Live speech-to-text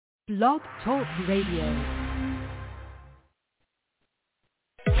Blog Talk Radio.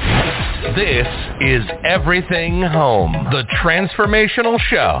 This is Everything Home, the transformational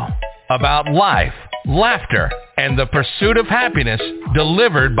show about life, laughter, and the pursuit of happiness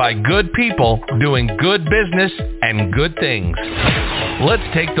delivered by good people doing good business and good things. Let's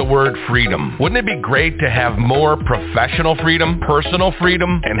take the word freedom. Wouldn't it be great to have more professional freedom, personal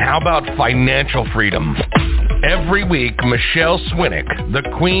freedom, and how about financial freedom? Every week, Michelle Swinick, the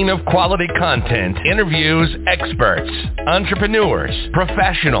queen of quality content, interviews experts, entrepreneurs,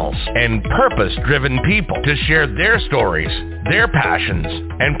 professionals, and purpose-driven people to share their stories, their passions,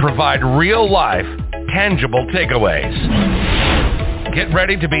 and provide real-life, tangible takeaways. Get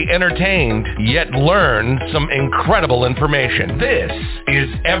ready to be entertained, yet learn some incredible information. This is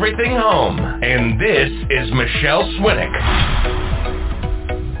Everything Home, and this is Michelle Swinick.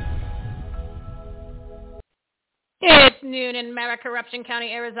 It's noon in Maricorruption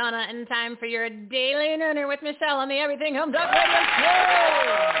County, Arizona, and time for your Daily Nooner with Michelle on the Everything Home Talk Radio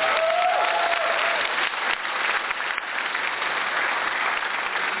Show.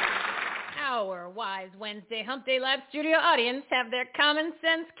 Our Wise Wednesday Hump Day Live studio audience have their common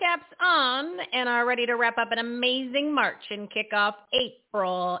sense caps on and are ready to wrap up an amazing March and kick off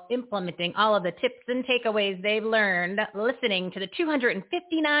April, implementing all of the tips and takeaways they've learned, listening to the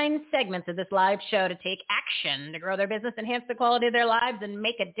 259 segments of this live show to take action to grow their business, enhance the quality of their lives, and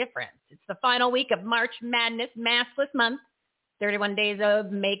make a difference. It's the final week of March Madness Maskless Month, 31 days of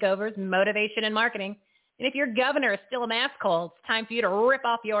makeovers, motivation, and marketing. And if your governor is still a mask hole, it's time for you to rip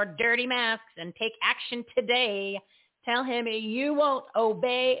off your dirty masks and take action today. Tell him you won't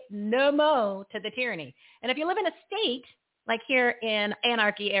obey no more to the tyranny. And if you live in a state like here in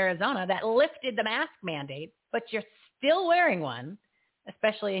Anarchy, Arizona, that lifted the mask mandate, but you're still wearing one,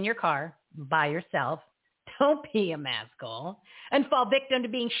 especially in your car by yourself, don't be a mask hole and fall victim to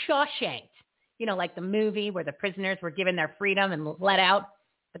being Shawshanked. You know, like the movie where the prisoners were given their freedom and let out,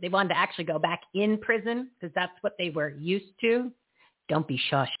 but they wanted to actually go back in prison because that's what they were used to. Don't be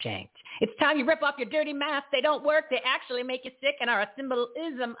Shawshanked. It's time you rip off your dirty masks. They don't work. They actually make you sick and are a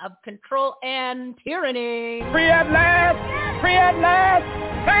symbolism of control and tyranny. Free at last! Free at last!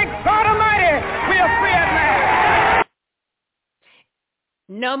 Thank God Almighty! We are free at last!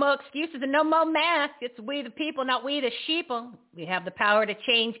 No more excuses and no more masks. It's we the people, not we the sheeple. We have the power to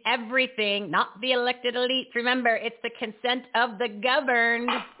change everything, not the elected elites. Remember, it's the consent of the governed.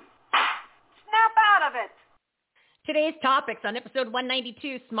 Snap out of it. Today's topics on episode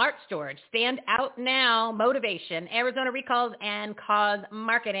 192, Smart Storage, Stand Out Now, Motivation, Arizona Recalls, and Cause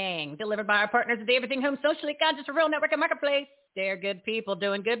Marketing. Delivered by our partners at the Everything Home Socially Conscious Real Network and Marketplace. They're good people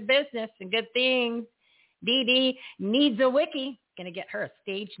doing good business and good things. Dee Dee needs a wiki. Going to get her a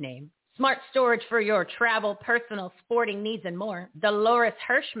stage name. Smart storage for your travel, personal, sporting needs, and more. Dolores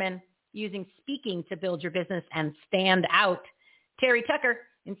Hirschman, using speaking to build your business and stand out. Terry Tucker,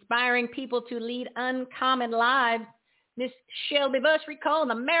 inspiring people to lead uncommon lives. Miss Shelby Bush, recalling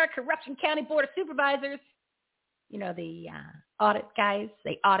the Maricorruption County Board of Supervisors. You know, the audit guys,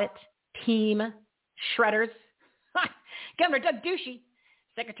 the audit team, shredders. Governor Doug Ducey,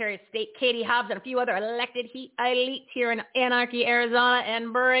 Secretary of State Katie Hobbs, and a few other elected elites here in Anarchy, Arizona,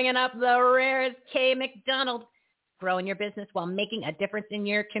 and bringing up the rarest Kay McDonald. Growing your business while making a difference in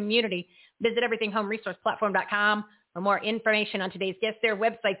your community. Visit everythinghomeresourceplatform.com for more information on today's guests, their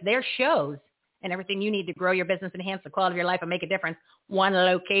websites, their shows, and everything you need to grow your business, enhance the quality of your life, and make a difference. One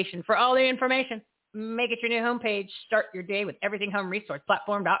location for all the information. Make it your new homepage. Start your day with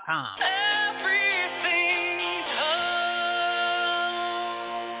everythinghomeresourceplatform.com.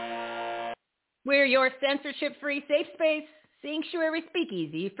 We're your censorship-free safe space, sanctuary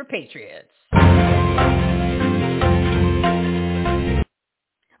speakeasy for patriots.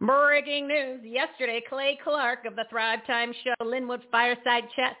 Breaking news. Yesterday, Clay Clark of the Thrive Time Show, Linwood Fireside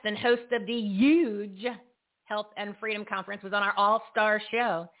Chats, and host of the huge Health and Freedom Conference was on our all-star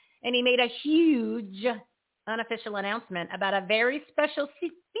show. And he made a huge unofficial announcement about a very special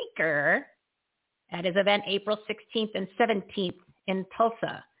speaker at his event April 16th and 17th in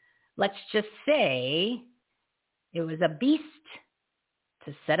Tulsa. Let's just say it was a beast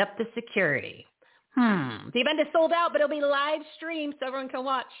to set up the security. The event is sold out, but it'll be live streamed so everyone can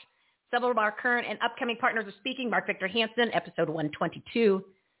watch. Several of our current and upcoming partners are speaking. Mark Victor Hansen, episode 122.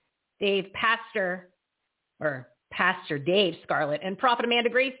 Pastor Dave Scarlett, and Prophet Amanda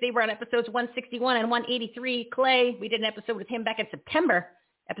Grace, they were on episodes 161 and 183. Clay, we did an episode with him back in September.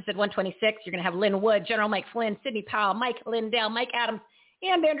 Episode 126, you're going to have Lynn Wood, General Mike Flynn, Sidney Powell, Mike Lindell, Mike Adams,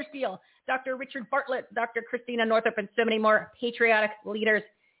 and Vander Steele, Dr. Richard Bartlett, Dr. Christina Northrup, and so many more patriotic leaders,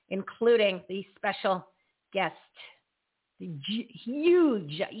 including the special guest,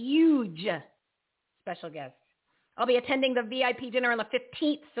 huge special guest. I'll be attending the VIP dinner on the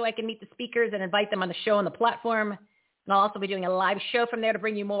 15th so I can meet the speakers and invite them on the show on the platform. And I'll also be doing a live show from there to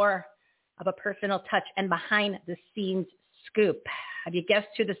bring you more of a personal touch and behind-the-scenes scoop. Have you guessed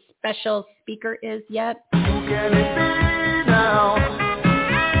who the special speaker is yet? Who can it be now?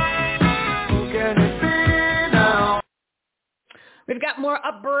 Who can it be now? We've got more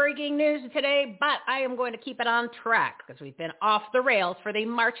breaking news today, but I am going to keep it on track because we've been off the rails for the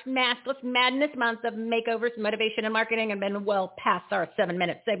March Maskless Madness month of makeovers, motivation, and marketing, and been well past our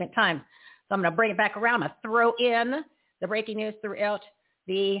 7-minute segment time. So I'm going to bring it back around. I'm going to throw in the breaking news throughout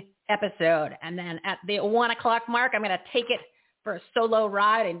the episode. And then at the 1 o'clock mark, I'm going to take it for a solo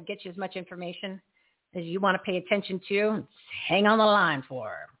ride and get you as much information as you want to pay attention to. Hang on the line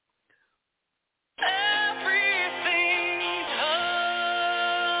for.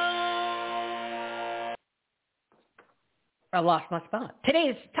 I lost my spot.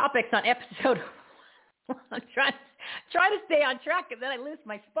 Today's topics on episode. I'm trying to stay on track, and then I lose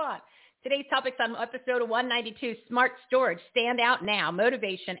my spot. Today's topics on episode 192: Smart Storage, Stand Out Now,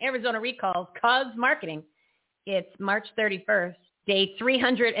 Motivation, Arizona Recalls, Cause Marketing. It's March 31st, day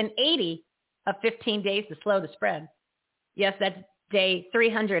 380 of 15 days to slow the spread. Yes, that's day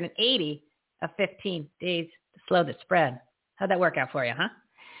 380 of 15 days to slow the spread. How'd that work out for you, huh?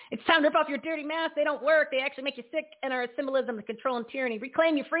 It's time to rip off your dirty masks. They don't work. They actually make you sick and are a symbolism of control and tyranny.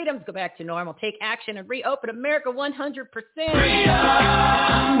 Reclaim your freedoms. Go back to normal. Take action and reopen America 100%. Freedom!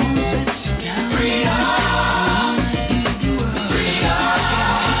 Freedom!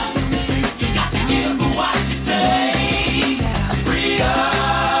 You got to give what you say.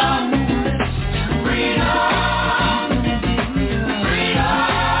 Freedom! Freedom!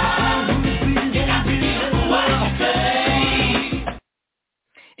 Freedom! You got to give what you say.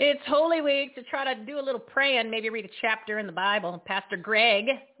 It's Holy Week, to try to do a little praying, maybe read a chapter in the Bible. Pastor Greg,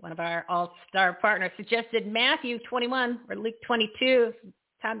 one of our all-star partners, suggested Matthew 21 or Luke 22.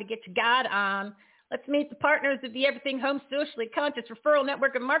 Time to get your God on. Let's meet the partners of the Everything Home Socially Conscious Referral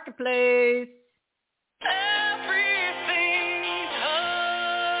Network and Marketplace.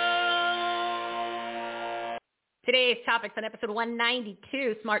 Today's topics on episode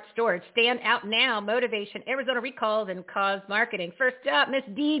 192, Smart Storage, Stand Out Now, Motivation, Arizona Recalls, and Cause Marketing. First up, Miss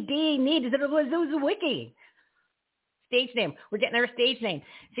DD needs a wiki. Stage name. We're getting her stage name.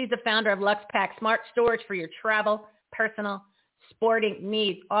 She's the founder of LuxPack, Smart Storage for your travel, personal, sporting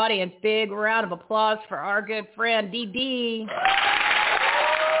needs. Audience, big round of applause for our good friend, DD.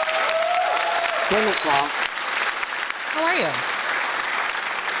 Hey, Michelle. How are you?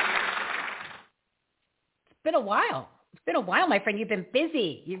 It's been a while. It's been a while, my friend. You've been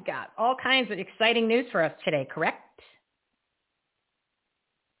busy. You've got all kinds of exciting news for us today, correct?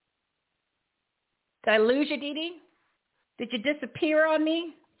 Did I lose you, Dee Dee? Did you disappear on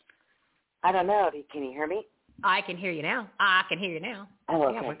me? I don't know. Can you hear me? I can hear you now. I can hear you now. Oh,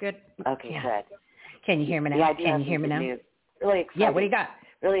 okay. Yeah, we're good. Okay, yeah. Good. Can you hear me now? Yeah, I do. Can you hear me now? News. Really exciting. Yeah, what do you got?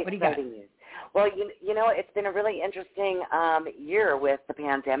 Really what exciting news. Well, you know, it's been a really interesting year with the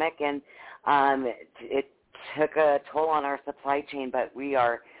pandemic, and it took a toll on our supply chain, but we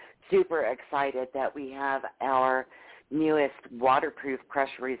are super excited that we have our newest waterproof,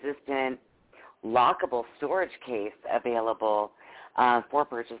 pressure-resistant, lockable storage case available for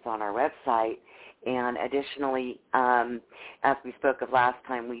purchase on our website. And additionally, as we spoke of last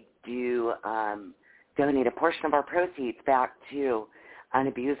time, we do donate a portion of our proceeds back to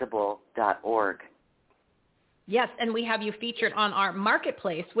unabusable.org. Yes, and we have you featured on our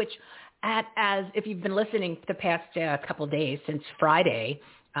marketplace, which as if you've been listening the past couple of days since Friday,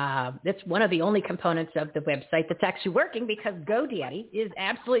 it's one of the only components of the website that's actually working, because GoDaddy is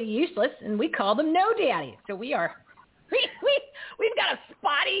absolutely useless, and we call them No Daddy. So we've got a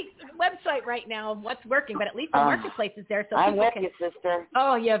spotty website right now of what's working, but at least the marketplace is there. So I'm with you, sister.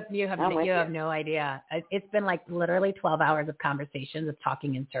 Oh, you have no idea. It's been like literally 12 hours of conversations of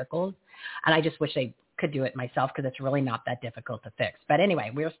talking in circles, and I just wish I could do it myself, because it's really not that difficult to fix. But anyway,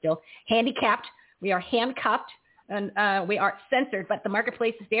 we're still handicapped. We are handcuffed, and we are censored, but the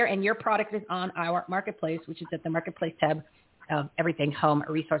marketplace is there, and your product is on our marketplace, which is at the marketplace tab of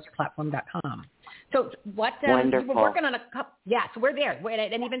everythinghomeresourceplatform.com. So what we're working on a couple, so we're there.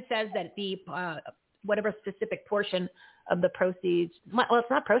 It even says that the whatever specific portion of the proceeds, well, it's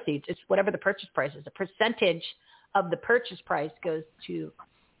not proceeds, it's whatever the purchase price is. A percentage of the purchase price goes to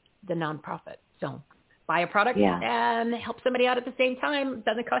the nonprofit. So buy a product and help somebody out at the same time. It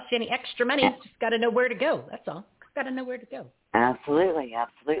doesn't cost you any extra money. You just got to know where to go. That's all. Got to know where to go. Absolutely.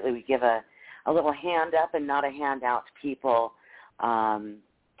 We give a little hand up and not a handout to people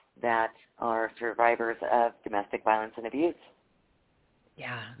that are survivors of domestic violence and abuse.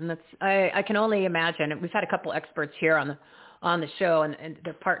 Yeah, and that's I can only imagine. We've had a couple experts here on the show, and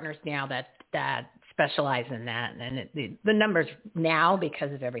they're partners now that specialize in that, and the numbers now,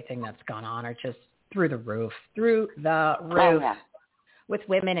 because of everything that's gone on, are just through the roof. Oh, yeah. With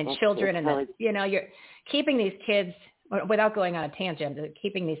women and children, and really, you're keeping these kids, without going on a tangent,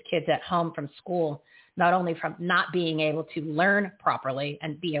 keeping these kids at home from school, not only from not being able to learn properly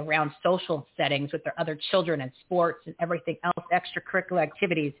and be around social settings with their other children and sports and everything else, extracurricular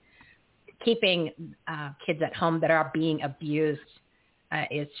activities, keeping kids at home that are being abused,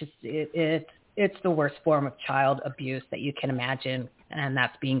 it's the worst form of child abuse that you can imagine, and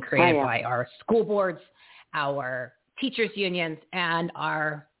that's being created by our school boards, our teachers unions, and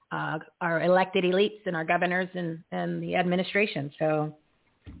our elected elites and our governors and the administration. So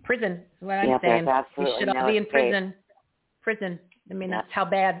prison is what I'm saying. We should all be in prison. Prison. I mean, that's how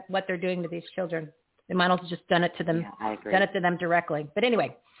bad what they're doing to these children. They might have just done it to them. Yeah, I agree. Done it to them directly. But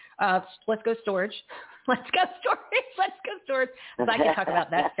anyway, let's go storage. Let's go storage. Because I could talk about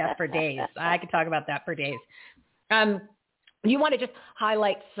that stuff for days. You want to just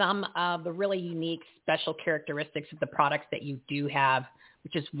highlight some of the really unique, special characteristics of the products that you do have,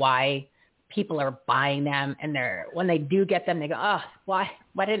 which is why people are buying them, and when they do get them, they go, oh, why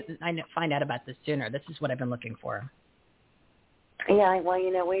didn't I find out about this sooner? This is what I've been looking for. Yeah, well,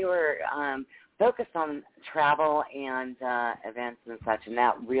 we were focused on travel and events and such, and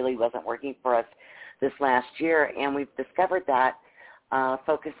that really wasn't working for us this last year, and we've discovered that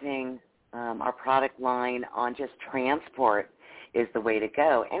focusing our product line on just transport is the way to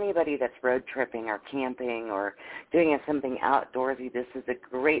go. Anybody that's road tripping or camping or doing something outdoorsy, this is a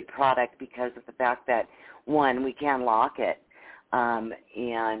great product because of the fact that, one, we can lock it, and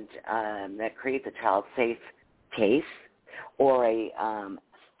that creates a child-safe case or a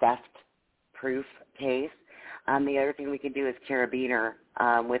theft-proof case. The other thing we can do is carabiner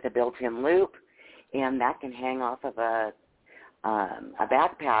with a built-in loop, and that can hang off of a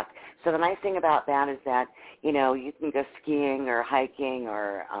backpack. So the nice thing about that is that, you can go skiing or hiking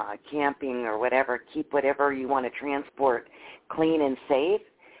or camping or whatever, keep whatever you want to transport clean and safe.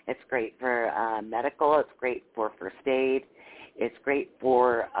 It's great for medical. It's great for first aid. It's great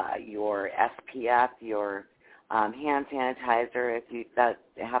for your SPF, your hand sanitizer, if you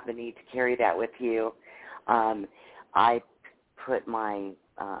have the need to carry that with you. I put my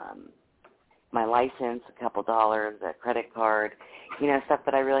license, a couple dollars, a credit card, stuff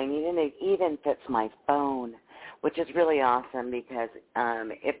that I really need. And it even fits my phone, which is really awesome because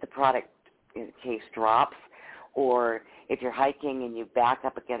if the product case drops, or if you're hiking and you back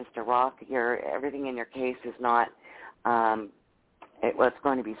up against a rock, everything in your case is not, it's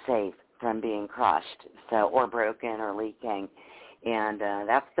going to be safe from being crushed, or broken or leaking. And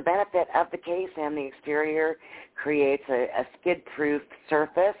that's the benefit of the case, and the exterior creates a skid-proof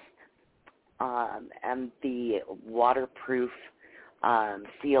surface. And the waterproof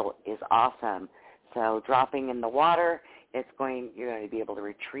seal is awesome. So dropping in the water, you're going to be able to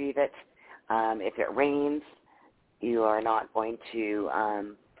retrieve it. If it rains, you are not going to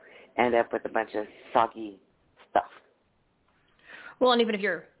end up with a bunch of soggy stuff. Well, and even if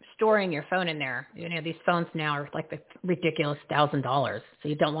you're storing your phone in there, these phones now are like the ridiculous $1,000, so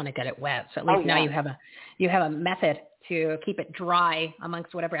you don't want to get it wet. So at least now you have a method to keep it dry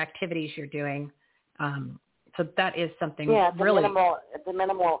amongst whatever activities you're doing. So that is something really. It's a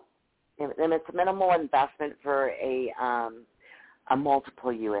minimal investment for a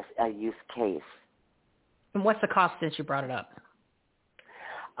multiple use case. And what's the cost since you brought it up?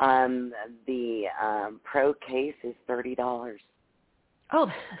 The Pro case is $30. Oh,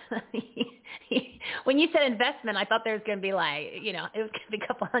 when you said investment, I thought there was going to be it was going to be a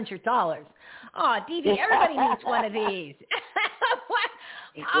couple $100. Oh, Dee, everybody needs one of these.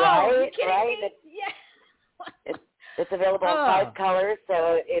 Right, are you kidding right. me? Yeah. It's available in 5 colors,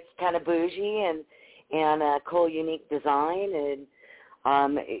 so it's kind of bougie and a cool, unique design. And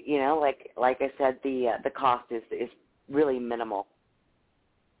like I said, the cost is really minimal.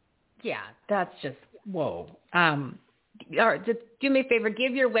 Yeah, that's just whoa. All right, just do me a favor,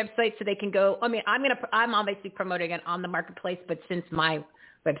 give your website so they can go. I mean, I'm obviously promoting it on the marketplace, but since my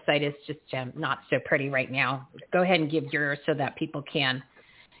website is just not so pretty right now, go ahead and give yours so that people can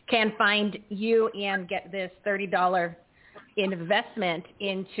find you and get this $30 investment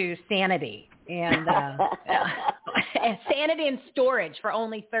into sanity and sanity and storage for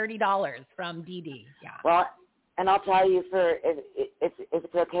only $30 from DD. Yeah. Well, and I'll tell you, if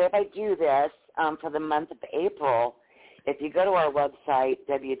it's okay if I do this for the month of April. If you go to our website,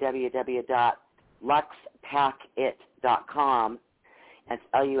 www.luxpackit.com, That's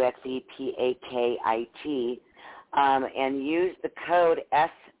LUXEPAKIT. And use the code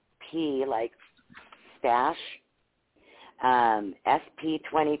SP, like stash,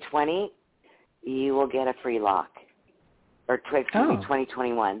 SP2020. You will get a free lock. Or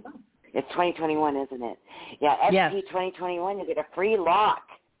 2021. It's 2021, isn't it? Yeah, SP 2021, you get a free lock.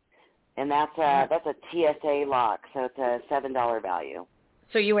 And that's a TSA lock, so it's a $7 value.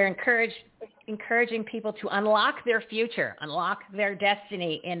 So you were encouraging people to unlock their future, unlock their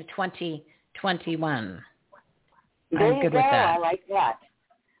destiny in 2021. There I'm you good go. with that. I like that.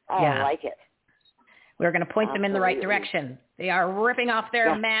 I like it. We're going to point them in the right direction. They are ripping off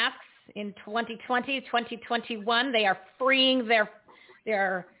their masks in 2020, 2021. They are freeing their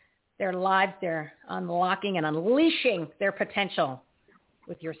lives. They're unlocking and unleashing their potential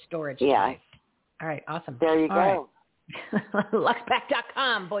with your storage. Yeah. Device. All right. Awesome. There you go. Right.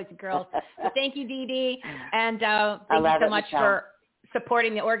 Luxpack.com, boys and girls. So thank you, Dee Dee. And thank you so much for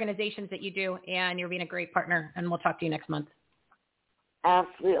supporting the organizations that you do. And you're being a great partner. And we'll talk to you next month.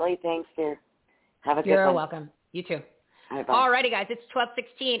 Absolutely. Thanks, dear. Have a good one. You're welcome. You too. Bye-bye. All righty, guys. It's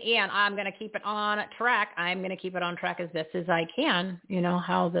 12:16, and I'm going to keep it on track. I'm going to keep it on track as best as I can, you know,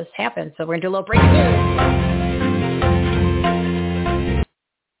 how this happens. So we're going to do a little break news.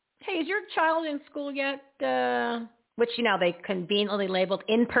 Hey, is your child in school yet? Which, you know, they conveniently labeled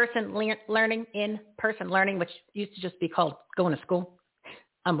in-person learning, which used to just be called going to school.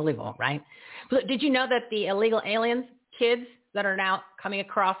 Unbelievable, right? But did you know that the illegal aliens, kids that are now coming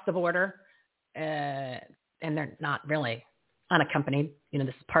across the border, and they're not really unaccompanied, you know,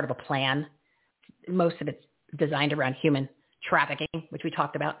 this is part of a plan. Most of it's designed around human trafficking, which we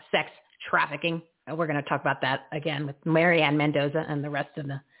talked about, sex trafficking. We're going to talk about that again with Marianne Mendoza and the rest of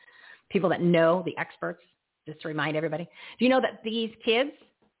the people that know, the experts, just to remind everybody. Do you know that these kids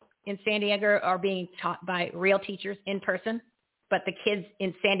in San Diego are being taught by real teachers in person, but the kids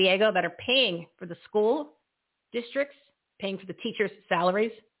in San Diego that are paying for the school districts, paying for the teachers'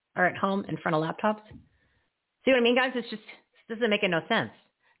 salaries, are at home in front of laptops? See what I mean, guys? This doesn't make no sense.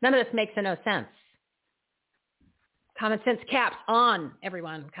 None of this makes no sense. Common sense caps on,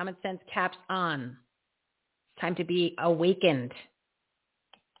 everyone. Common sense caps on. It's time to be awakened.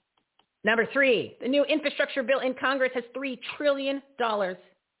 Number 3, the new infrastructure bill in Congress has $3 trillion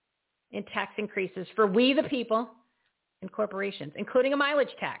in tax increases for we the people and corporations, including a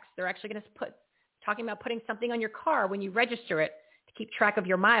mileage tax. They're actually going to talking about putting something on your car when you register it to keep track of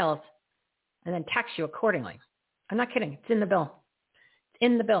your miles and then tax you accordingly. I'm not kidding. It's in the bill. It's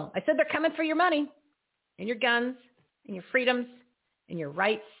in the bill. I said they're coming for your money and your guns and your freedoms and your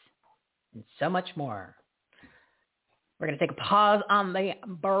rights and so much more. We're going to take a pause on the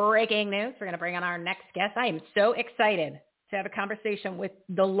breaking news. We're going to bring on our next guest. I am so excited to have a conversation with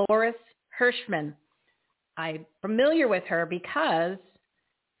Dolores Hirschman. I'm familiar with her because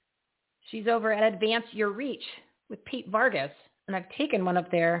she's over at Advance Your Reach with Pete Vargas, and I've taken one of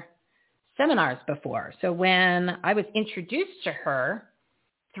their seminars before. So when I was introduced to her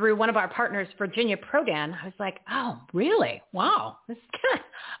through one of our partners, Virginia Prodan, I was like, oh, really? Wow. This is good.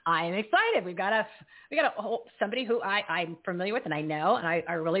 I'm excited. We got somebody who I'm familiar with and I know, and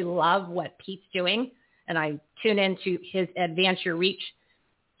I really love what Pete's doing. And I tune into his Advance Your Reach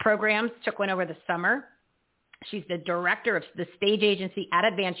programs, took one over the summer. She's the director of the stage agency at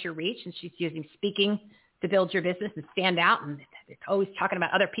Advance Your Reach, and she's using speaking to build your business and stand out. And they're always talking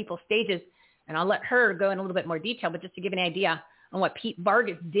about other people's stages. And I'll let her go in a little bit more detail, but just to give an idea on what Pete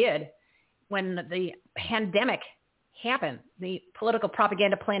Vargas did when the pandemic happened, the political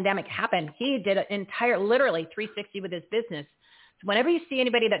propaganda pandemic happened. He did an entire, literally 360 with his business. So whenever you see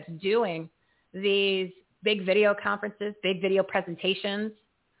anybody that's doing these big video conferences, big video presentations,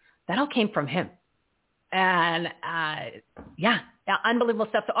 that all came from him. And unbelievable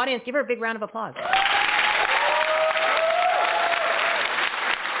stuff. So audience, give her a big round of applause.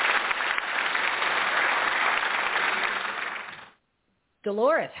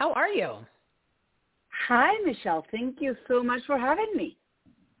 Dolores, how are you? Hi, Michelle. Thank you so much for having me.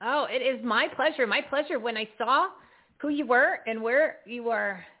 Oh, it is my pleasure. My pleasure. When I saw who you were and where you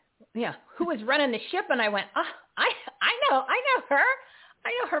were, who was running the ship, and I went, I know her. I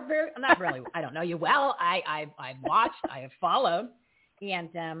know her very, not really. I don't know you well. I've watched, I have followed, and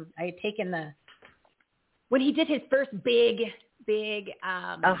I had taken when he did his first big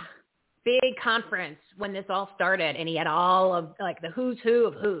conference when this all started, and he had all of like the who's who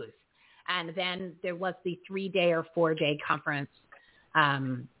of who's. And then there was the 3-day or 4-day conference,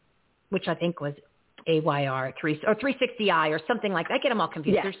 which I think was AYR 360i or something like that. I get them all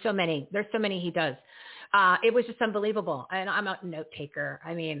confused. Yeah. There's so many he does. It was just unbelievable. And I'm a note taker.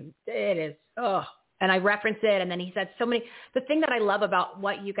 I mean, it is, And I referenced it, and then he said so many. The thing that I love about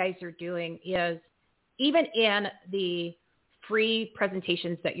what you guys are doing is even in the free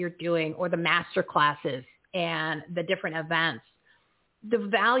presentations that you're doing or the master classes and the different events, the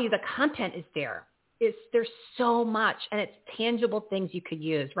value, the content is there. There's so much, and it's tangible things you could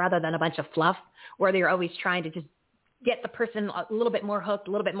use rather than a bunch of fluff where they're always trying to just get the person a little bit more hooked,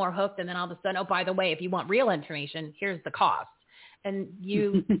 and then all of a sudden, oh, by the way, if you want real information, here's the cost. And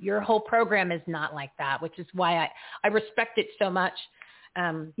your whole program is not like that, which is why I respect it so much.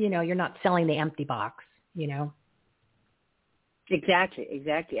 You're not selling the empty box, Exactly.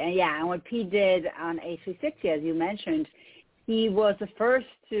 And what Pete did on A360, as you mentioned, he was the first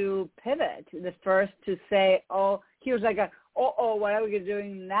to pivot, the first to say, he was like what are we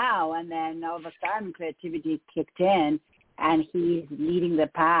doing now? And then all of a sudden creativity kicked in, and he's leading the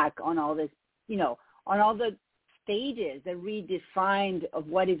pack on all this, on all the stages, the redefined of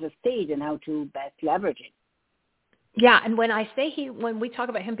what is a stage and how to best leverage it. Yeah, and when we talk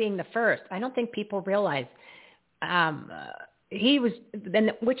about him being the first, I don't think people realize he was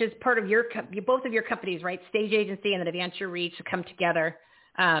then, which is part of both of your companies, right? Stage Agency and the Advance Your Reach to come together,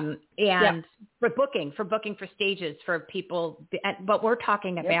 for booking for stages for people. But we're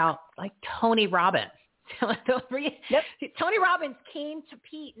talking about like Tony Robbins. Tony Robbins came to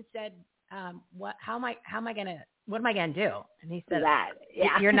Pete and said, what am I gonna do? And he said,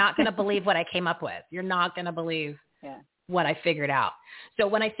 you're not going to believe what I came up with. You're not going to believe what I figured out. So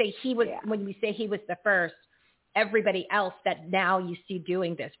when I say when we say he was the first, everybody else that now you see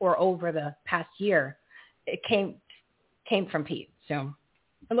doing this or over the past year, it came from Pete. So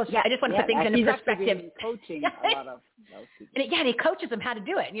I just want to put things into perspective. He's coaching a lot of those people. And he coaches them how to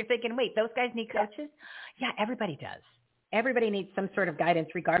do it. And you're thinking, wait, those guys need coaches? Yeah, everybody does. Everybody needs some sort of guidance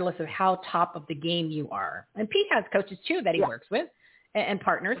regardless of how top of the game you are. And Pete has coaches too that he works with and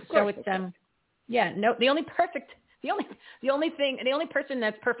partners. So it's the only person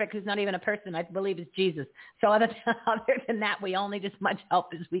that's perfect who's not even a person, I believe, is Jesus. So other than that, we all need as much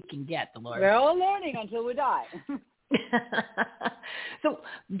help as we can get, the Lord. We're all learning until we die. So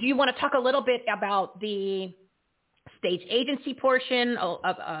do you want to talk a little bit about the Stage Agency portion,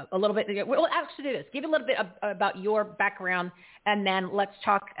 a little bit? We'll actually do this. Give a little bit about your background, and then let's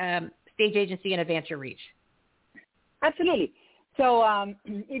talk Stage Agency and Advance Your Reach. Absolutely. So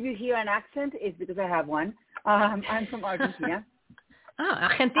if you hear an accent, it's because I have one. I'm from Argentina.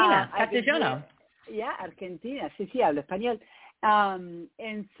 Argentina, Castellano. Argentina. Sí, hablo español.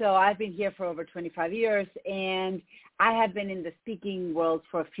 And so I've been here for over 25 years, and I have been in the speaking world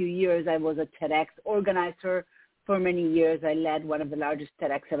for a few years. I was a TEDx organizer for many years. I led one of the largest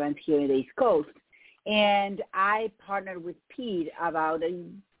TEDx events here in the East Coast. And I partnered with Pete about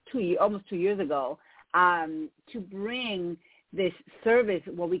almost 2 years ago to bring this service,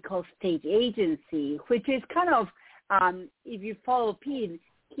 what we call Stage Agency, which is kind of, if you follow Pete,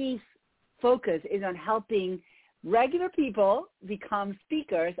 his focus is on helping regular people become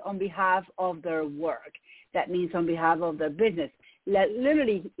speakers on behalf of their work. That means on behalf of their business.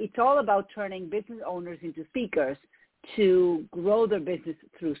 Literally, it's all about turning business owners into speakers to grow their business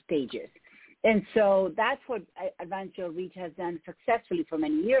through stages. And so that's what Advance Your Reach has done successfully for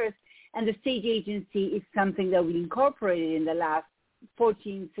many years. And the Stage Agency is something that we incorporated in the last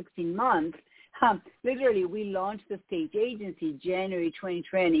 14, 16 months. Literally, we launched the Stage Agency January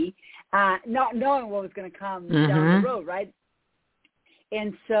 2020, not knowing what was going to come down the road, right?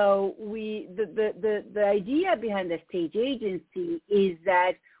 And so the idea behind the Stage Agency is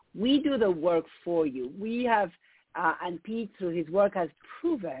that we do the work for you. We have, and Pete through his work has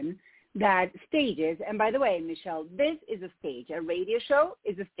proven that stages, and by the way, Michelle, this is a stage. A radio show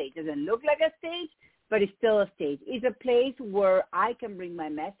is a stage. It doesn't look like a stage, but it's still a stage. It's a place where I can bring my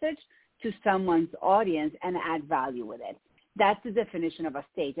message to someone's audience and add value with it. That's the definition of a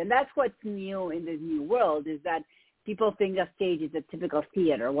stage. And that's what's new in this new world, is that people think a stage is a typical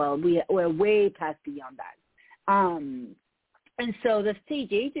theater. Well, we're way past beyond that. And so the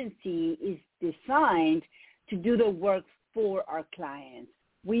Stage Agency is designed to do the work for our clients.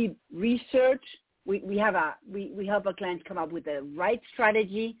 We research, we help our clients come up with the right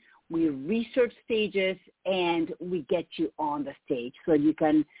strategy. We research stages, and we get you on the stage so you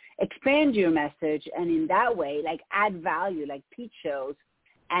can expand your message, and in that way, like add value, like Pete shows,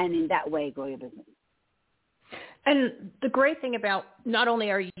 and in that way, grow your business. And the great thing about not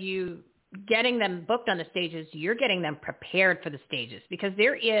only are you getting them booked on the stages, you're getting them prepared for the stages, because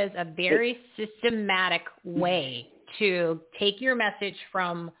there is a very systematic way to take your message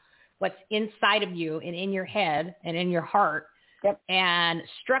from what's inside of you and in your head and in your heart and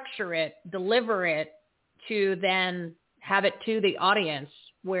structure it, deliver it to then have it to the audience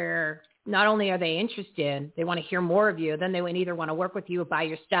where not only are they interested, they want to hear more of you, then they would either want to work with you or buy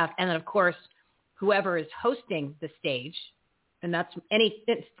your stuff. And then, of course, whoever is hosting the stage, and that's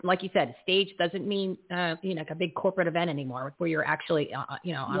like you said, stage doesn't mean, like a big corporate event anymore where you're actually,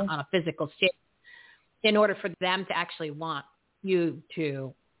 on a physical stage. In order for them to actually want you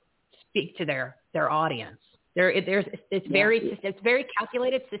to speak to their audience, it's very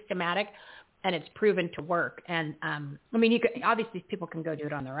calculated, systematic, and it's proven to work. And obviously people can go do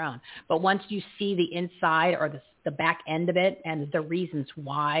it on their own, but once you see the inside or the back end of it and the reasons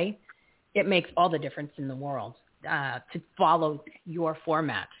why, it makes all the difference in the world to follow your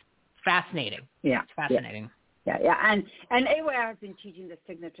format. Fascinating. Yeah, it's fascinating. Yeah. And AYR has been teaching the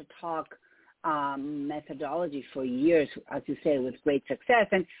Signature Talk methodology for years, as you say, with great success.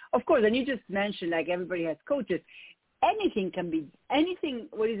 And of course, and you just mentioned, like, everybody has coaches. Anything,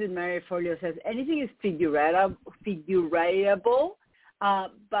 what is it Mary Forleo says, anything is figurable,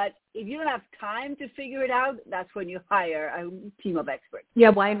 but if you don't have time to figure it out, that's when you hire a team of experts. Yeah,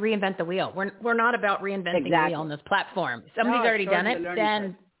 why reinvent the wheel? We're not about reinventing the wheel on this platform. Somebody's already done it,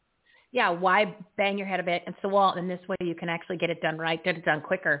 then why bang your head a bit and so well, and this way you can actually get it done right, get it done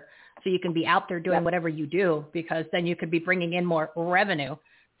quicker, so you can be out there doing whatever you do, because then you could be bringing in more revenue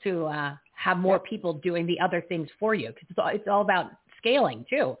to have more people doing the other things for you. Because it's all about scaling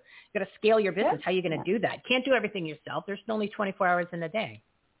too. You got to scale your business. How are you going to do that? You can't do everything yourself. There's only 24 hours in a day.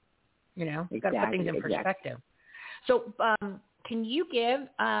 You got to put things in perspective. So can you give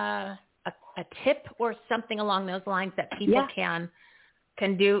a tip or something along those lines that people can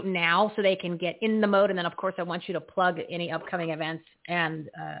do now so they can get in the mode? And then, of course, I want you to plug any upcoming events, and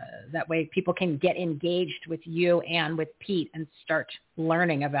that way people can get engaged with you and with Pete and start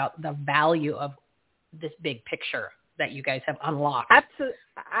learning about the value of this big picture that you guys have unlocked.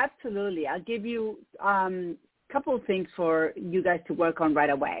 Absolutely. I'll give you a couple of things for you guys to work on right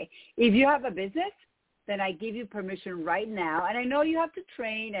away. If you have a business, then I give you permission right now. And I know you have to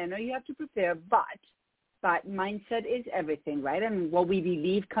train, I know you have to prepare, but mindset is everything, right? And what we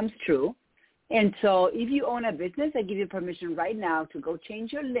believe comes true. And so if you own a business, I give you permission right now to go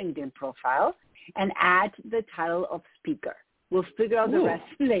change your LinkedIn profile and add the title of speaker. We'll figure out the rest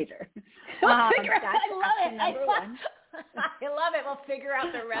later. I love it. I love it. We'll figure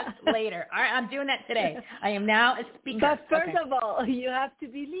out the rest later. All right, I'm doing that today. I am now a speaker. But first of all, you have to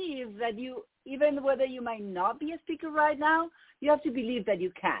believe that even whether you might not be a speaker right now, you have to believe that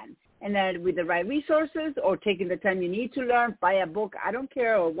you can. And then with the right resources, or taking the time you need to learn, buy a book, I don't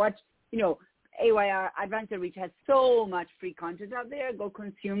care, or watch, AYR, Advanced Reach has so much free content out there. Go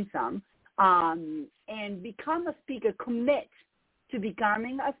consume some. And become a speaker. Commit to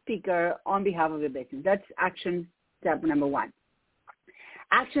becoming a speaker on behalf of your business. That's action step number 1.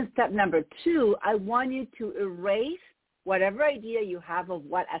 Action step number 2, I want you to erase whatever idea you have of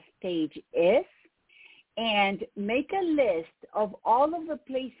what a stage is, and make a list of all of the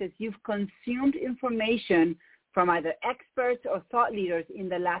places you've consumed information from either experts or thought leaders in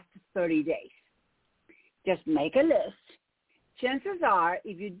the last 30 days. Just make a list. Chances are,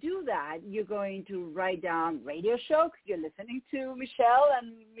 if you do that, you're going to write down radio shows. You're listening to Michelle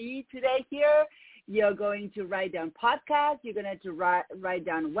and me today here. You're going to write down podcasts. You're going to write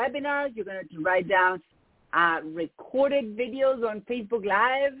down webinars. You're going to write down recorded videos on Facebook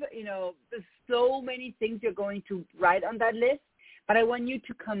Live. There's so many things you're going to write on that list, but I want you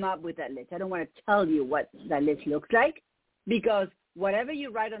to come up with that list. I don't want to tell you what that list looks like, because whatever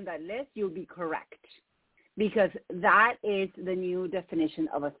you write on that list, you'll be correct, because that is the new definition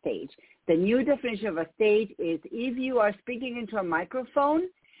of a stage. The new definition of a stage is if you are speaking into a microphone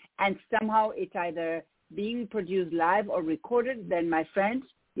and somehow it's either being produced live or recorded, then, my friend,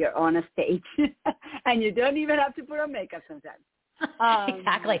 you're on a stage. And you don't even have to put on makeup sometimes.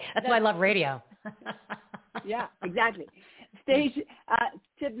 Exactly. That's why I love radio. Yeah, exactly.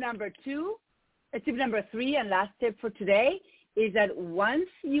 Tip number 3 and last tip for today is that once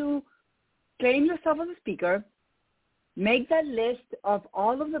you claim yourself as a speaker, make that list of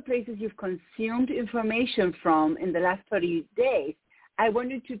all of the places you've consumed information from in the last 30 days. I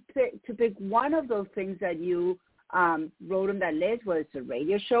want you to pick one of those things that you wrote on that list, whether it's a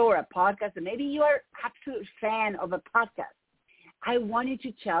radio show or a podcast, or maybe you are an absolute fan of a podcast. I want you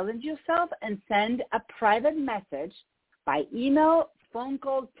to challenge yourself and send a private message by email, phone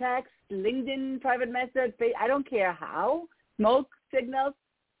call, text, LinkedIn private message, I don't care how, smoke signals,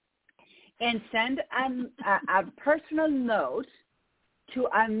 and send a personal note to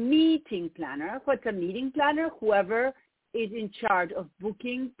a meeting planner. What's a meeting planner? Whoever is in charge of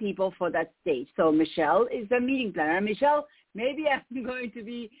booking people for that stage. So Michelle is the meeting planner. Michelle, maybe I'm going to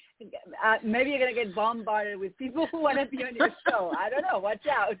be, maybe you're going to get bombarded with people who want to be on your show. I don't know. Watch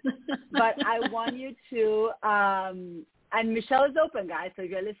out. But I want you to, and Michelle is open, guys. So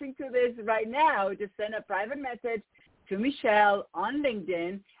if you're listening to this right now, just send a private message to Michelle on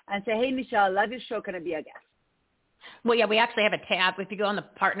LinkedIn and say, hey, Michelle, I love your show. Can I be a guest? Well, yeah, we actually have a tab. If you go on the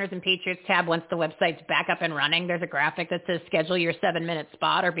Partners and Patriots tab, once the website's back up and running, there's a graphic that says schedule your 7-minute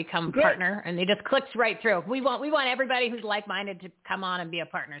spot or become a partner, and it just clicks right through. We want everybody who's like-minded to come on and be a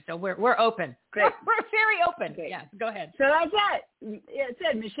partner. So we're open. Great. We're very open. Great. Yeah, go ahead. So that's it. That's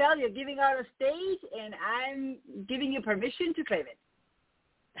it. Michelle, you're giving out a stage, and I'm giving you permission to claim it.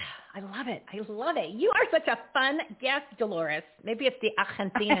 I love it. I love it. You are such a fun guest, Dolores. Maybe it's the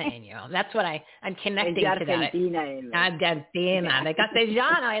Argentina in you. That's what I'm connecting to that. Argentina. The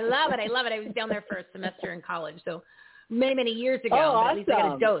Castellano. I love it. I love it. I was down there for a semester in college, so many years ago. Oh, awesome. At least I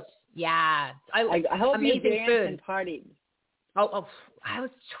got a dose. Yeah. I hope amazing you danced food. and partied. Oh, I was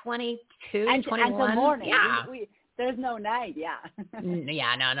 22, and 21. Until morning. Yeah. There's no night, yeah.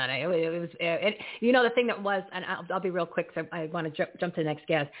 Yeah, no. It was, the thing that was, and I'll be real quick, so I want to jump to the next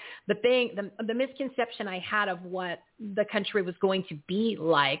guest. The misconception I had of what the country was going to be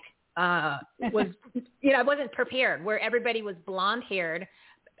like was, I wasn't prepared, where everybody was blonde-haired.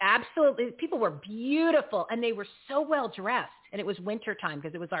 Absolutely. People were beautiful, and they were so well-dressed, and it was wintertime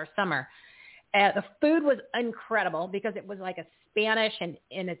because it was our summer. The food was incredible because it was like a Spanish and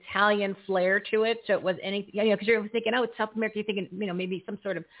an Italian flair to it. So it was anything, because you're thinking, oh, it's South America. You're thinking, maybe some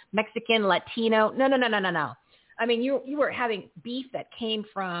sort of Mexican, Latino. No. I mean, you were having beef that came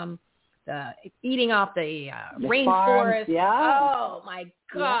from eating off the rainforest. Farms, yeah. Oh my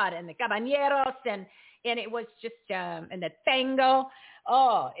God. Yeah. And the cabañeros and it was just, and the tango.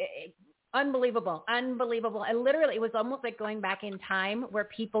 Oh, unbelievable. And literally it was almost like going back in time where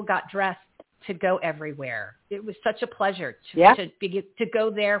people got dressed to go everywhere. It was such a pleasure to go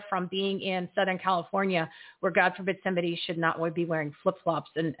there from being in Southern California, where God forbid somebody should not be wearing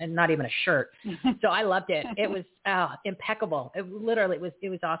flip-flops and not even a shirt. So I loved it. It was impeccable. It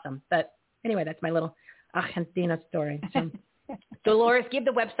was awesome. But anyway, that's my little Argentina story. So, Dolores, give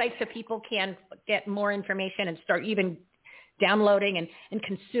the website so people can get more information and start even downloading and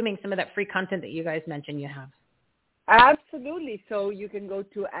consuming some of that free content that you guys mentioned you have. Absolutely. So you can go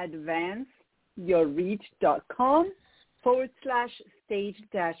to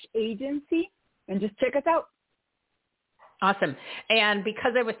advanceyourreach.com/stage-agency and just check us out. Awesome. And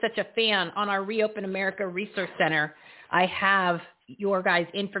because I was such a fan, on our Reopen America Resource Center, I have your guys'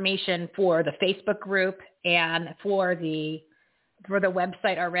 information for the Facebook group and for the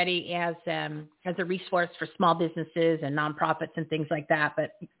website already as a resource for small businesses and nonprofits and things like that.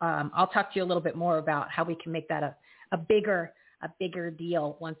 But I'll talk to you a little bit more about how we can make that a bigger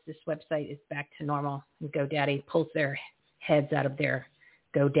deal once this website is back to normal and GoDaddy pulls their heads out of their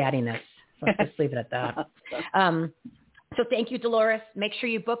GoDaddiness. So let's just leave it at that. So thank you, Dolores. Make sure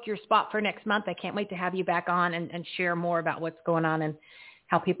you book your spot for next month. I can't wait to have you back on and share more about what's going on and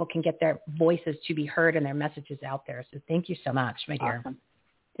how people can get their voices to be heard and their messages out there. So thank you so much, my dear. Awesome.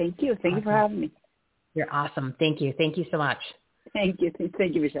 Thank you. Thank you for having me. You're awesome. Thank you. Thank you so much. Thank you.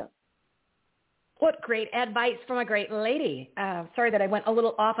 Thank you, Michelle. What great advice from a great lady. Sorry that I went a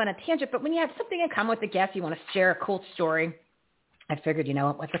little off on a tangent, but when you have something in common with the guest, you want to share a cool story. I figured,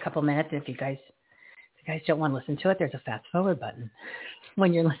 what's a couple minutes? And if you guys don't want to listen to it, there's a fast forward button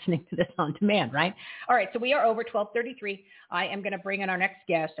when you're listening to this on demand, right? All right, so we are over 12:33. I am going to bring in our next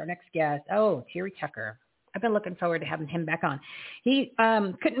guest. Oh, Terry Tucker. I've been looking forward to having him back on. He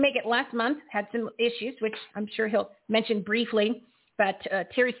couldn't make it last month, had some issues, which I'm sure he'll mention briefly, but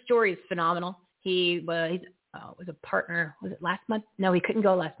Terry's story is phenomenal. He was a partner. Was it last month? No, he couldn't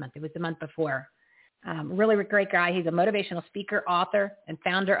go last month. It was the month before. Really great guy. He's a motivational speaker, author, and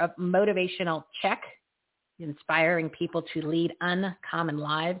founder of Motivational Check, inspiring people to lead uncommon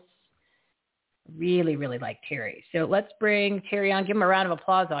lives. Really, really like Terry. So let's bring Terry on. Give him a round of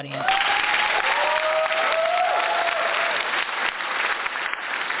applause, audience.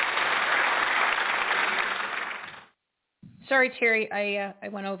 Sorry, Terry, I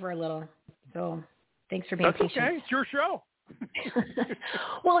went over a little. So thanks for being patient. That's okay. It's your show.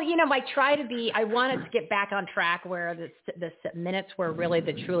 Well, I wanted to get back on track where the minutes were really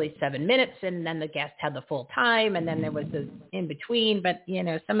the truly 7 minutes, and then the guest had the full time, and then there was the in between. But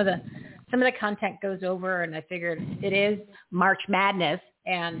some of the content goes over, and I figured it is March Madness,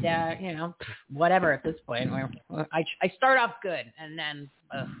 and whatever at this point. I start off good, and then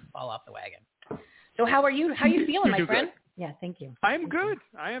fall off the wagon. So how are you? How are you feeling, my friend? Good. Yeah, thank you. I am good.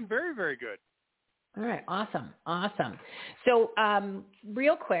 I am very, very good. All right. Awesome. So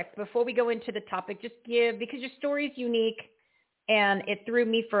real quick, before we go into the topic, just because your story is unique And it threw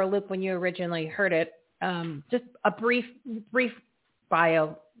me for a loop when you originally heard it. Just a brief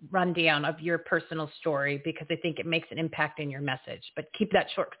bio rundown of your personal story, because I think it makes an impact in your message. But keep that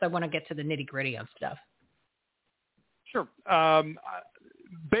short because I want to get to the nitty-gritty on stuff. Sure.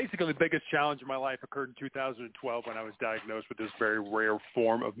 Basically, the biggest challenge in my life occurred in 2012 when I was diagnosed with this very rare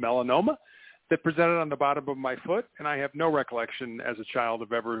form of melanoma that presented on the bottom of my foot. And I have no recollection as a child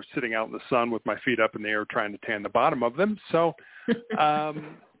of ever sitting out in the sun with my feet up in the air trying to tan the bottom of them. So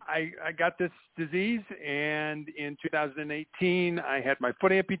I got this disease, and in 2018, I had my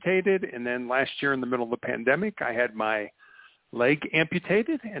foot amputated. And then last year in the middle of the pandemic, I had my leg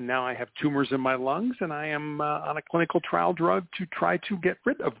amputated, and now I have tumors in my lungs, and I am on a clinical trial drug to try to get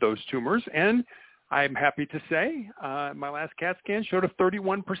rid of those tumors. And I'm happy to say my last CAT scan showed a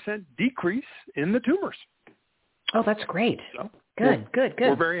 31% decrease in the tumors. Oh, that's great. So good.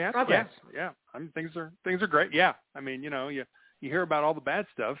 We're very happy. Progress. Yeah. I mean, things are great. Yeah. I mean, you hear about all the bad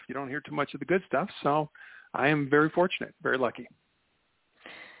stuff. You don't hear too much of the good stuff. So I am very fortunate, very lucky.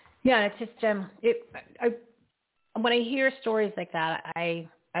 Yeah, it's just when I hear stories like that, I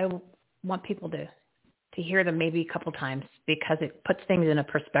want people to hear them maybe a couple times, because it puts things in a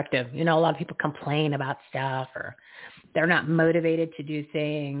perspective. A lot of people complain about stuff, or they're not motivated to do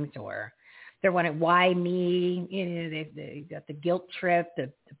things, or they're wondering, why me? They got the guilt trip,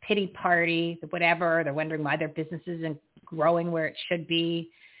 the pity party, the whatever. They're wondering why their business isn't growing where it should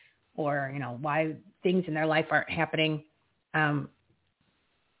be, or, why things in their life aren't happening.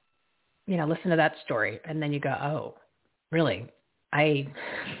 Listen to that story, and then you go, oh, really? I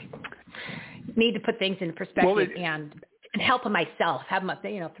need to put things in perspective and help myself,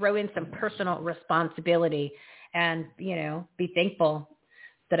 throw in some personal responsibility, and, be thankful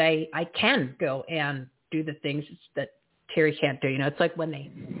that I can go and do the things that Terry can't do. It's like when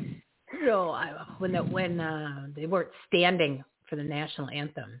they, when they weren't standing for the national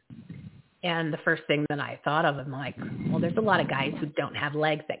anthem. And the first thing that I thought of, I'm like, well, there's a lot of guys who don't have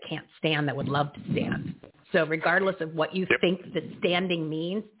legs that can't stand that would love to stand. So regardless of what you think the standing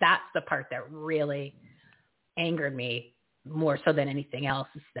means, that's the part that really angered me more so than anything else,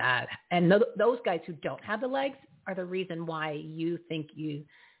 is that. And those guys who don't have the legs are the reason why you think you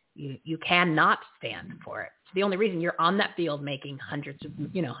cannot stand for it. So the only reason you're on that field making hundreds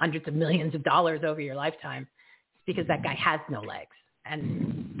of millions of dollars over your lifetime is because that guy has no legs.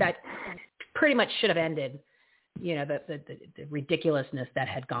 And that pretty much should have ended, the ridiculousness that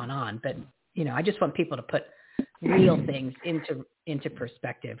had gone on. But, I just want people to put real things into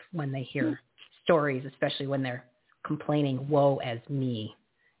perspective when they hear stories, especially when they're complaining, woe as me.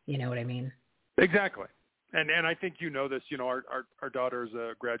 You know what I mean? Exactly. And I think this, our daughter is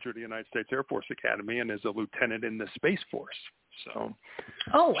a graduate of the United States Air Force Academy and is a lieutenant in the Space Force. So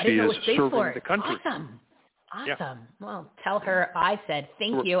I didn't know it was Space Force. The country. Awesome. Yeah. Well, tell her I said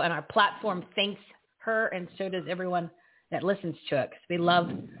thank you, and our platform thanks her, and so does everyone that listens to it, because we love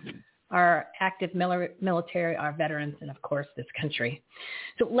our active military, our veterans, and of course this country.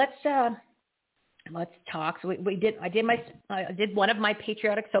 So let's talk. So I did one of my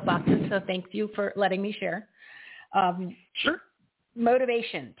patriotic soapboxes. So thank you for letting me share. Sure.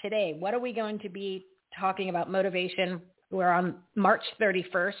 Motivation today. What are we going to be talking about? Motivation. We're on March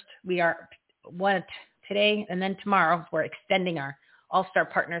 31st. We are today, and then tomorrow we're extending our All-Star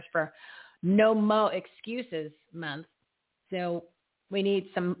Partners for No Mo Excuses month. So we need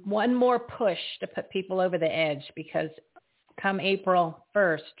one more push to put people over the edge, because come April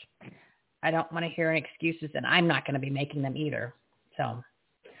 1st, I don't want to hear any excuses, and I'm not going to be making them either. So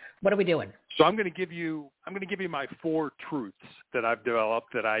what are we doing? So I'm going to give you my 4 truths that I've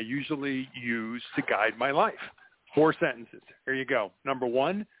developed that I usually use to guide my life. 4 sentences. Here you go. Number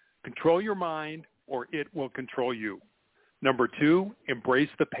 1, control your mind, or it will control you. Number 2, embrace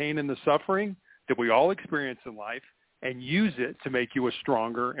the pain and the suffering that we all experience in life and use it to make you a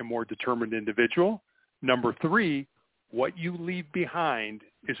stronger and more determined individual. Number 3, what you leave behind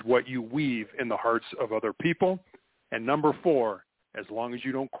is what you weave in the hearts of other people. And number 4, as long as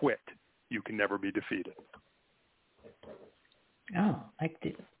you don't quit, you can never be defeated. Oh,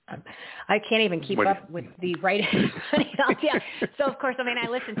 I can't even keep up with the writing. Yeah. So of course, I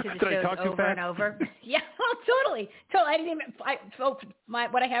listen to the shows over and over. Yeah, totally. I didn't even.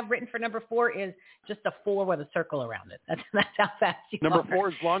 What I have written for number 4 is just a 4 with a circle around it. That's how fast you are. Number 4,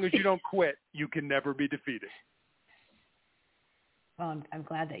 as long as you don't quit, you can never be defeated. Well, I'm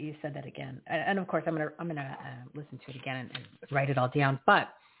glad that you said that again. And of course, I'm gonna listen to it again and write it all down. But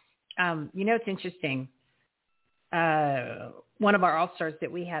it's interesting. One of our All-Stars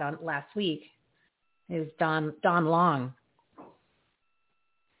that we had on last week is Don Long.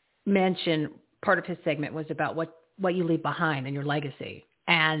 Mentioned part of his segment was about what what you leave behind and your legacy.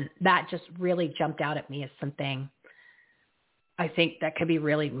 And that just really jumped out at me as something I think that could be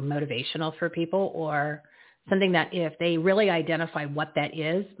really motivational for people, or something that if they really identify what that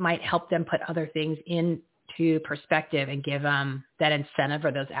is, might help them put other things into perspective and give them that incentive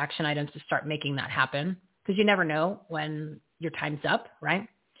or those action items to start making that happen. Because you never know when your time's up, right?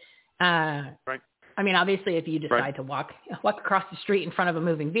 Right. I mean, obviously, if you decide to walk across the street in front of a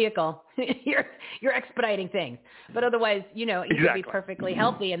moving vehicle, you're expediting things. But otherwise, you could be perfectly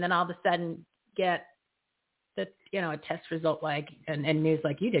healthy, and then all of a sudden get a test result and news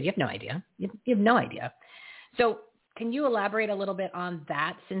like you did. You have no idea. You have no idea. So, can you elaborate a little bit on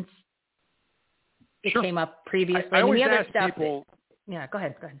that, since it came up previously? I always the other ask stuff people. Go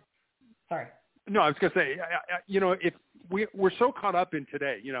ahead. Sorry. No, I was going to say, if we're so caught up in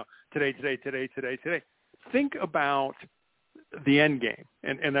today, today, think about the end game.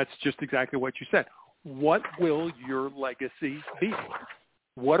 And that's just exactly what you said. What will your legacy be?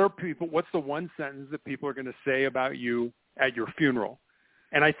 What's the one sentence that people are going to say about you at your funeral?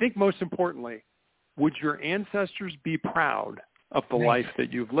 And I think most importantly, would your ancestors be proud of the life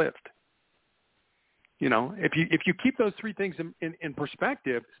that you've lived? If you keep those three things in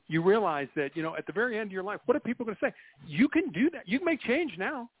perspective, you realize that, at the very end of your life, what are people going to say? You can do that. You can make change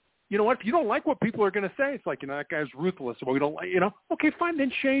now. You know what? If you don't like what people are going to say, it's like, that guy's ruthless. Well, we don't like, okay, fine,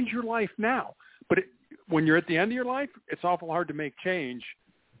 then change your life now. But when you're at the end of your life, it's awful hard to make change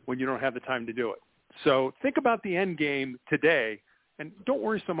when you don't have the time to do it. So think about the end game today, and don't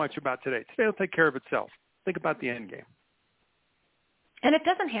worry so much about today. Today will take care of itself. Think about the end game. And it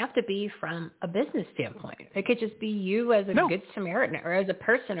doesn't have to be from a business standpoint. It could just be you as a good Samaritan, or as a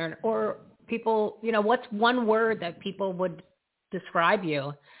person, or people, what's one word that people would describe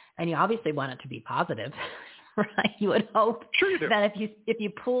you? And you obviously want it to be positive, right? You would hope that if you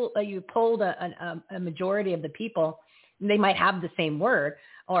polled a majority of the people, they might have the same word,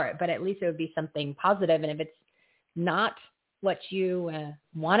 but at least it would be something positive. And if it's not what you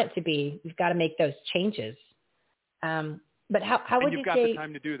want it to be, you've got to make those changes. But how would you say? You've got the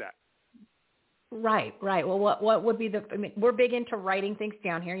time to do that. Right. Well, what would be we're big into writing things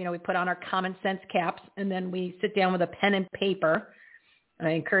down here. We put on our common sense caps, and then we sit down with a pen and paper. And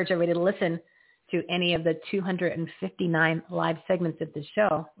I encourage everybody to listen to any of the 259 live segments of the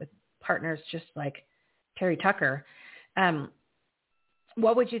show with partners just like Terry Tucker.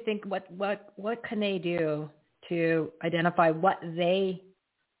 What would you think? What can they do to identify what they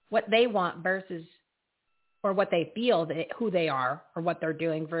want versus, or what they feel who they are, or what they're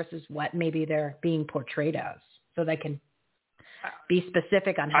doing versus what maybe they're being portrayed as, so they can be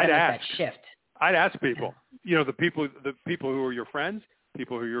specific on how to make that shift? I'd ask people, the people who are your friends,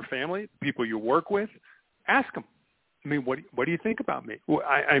 people who are your family, people you work with, ask them. I mean, what do you think about me?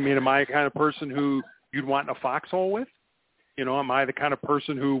 I mean, am I the kind of person who you'd want in a foxhole with? Am I the kind of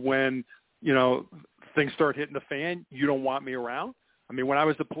person who, when, things start hitting the fan, you don't want me around? I mean, when I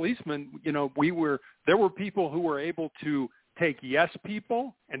was a policeman, there were people who were able to take yes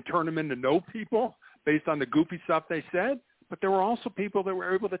people and turn them into no people based on the goofy stuff they said. But there were also people that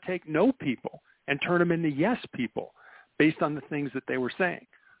were able to take no people and turn them into yes people based on the things that they were saying.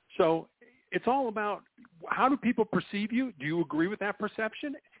 So it's all about, how do people perceive you? Do you agree with that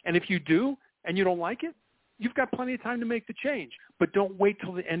perception? And if you do, and you don't like it, you've got plenty of time to make the change. But don't wait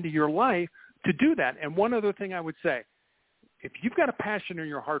till the end of your life to do that. And one other thing I would say, if you've got a passion in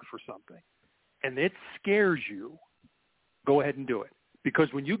your heart for something and it scares you, go ahead and do it. Because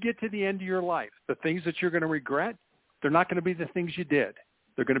when you get to the end of your life, the things that you're going to regret, they're not going to be the things you did.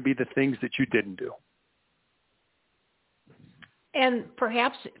 They're going to be the things that you didn't do. And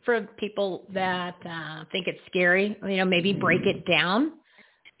perhaps for people that think it's scary, maybe break it down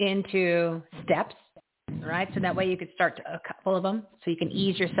into steps, right? So that way you could start a couple of them, so you can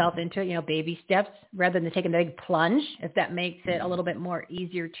ease yourself into it, baby steps, rather than taking the big plunge, if that makes it a little bit more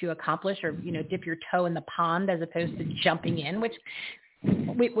easier to accomplish, or, dip your toe in the pond as opposed to jumping in, which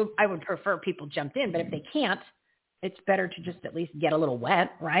I would prefer people jumped in, but if they can't, it's better to just at least get a little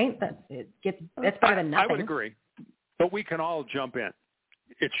wet, right? That's better than nothing. I would agree. But we can all jump in.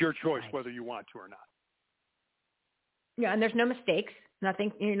 It's your choice whether you want to or not. Yeah, and there's no mistakes.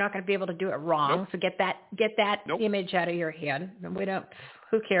 Nothing. You're not going to be able to do it wrong. Nope. So get that image out of your head.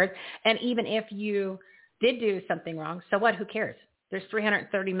 Who cares? And even if you did do something wrong, so what? Who cares? There's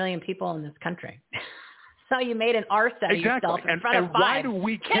 330 million people in this country. So you made an arse out of yourself in front of five. And why do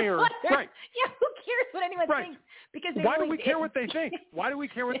we care? Right. Yeah, who cares what anyone thinks? Because why do we care what they think? Why do we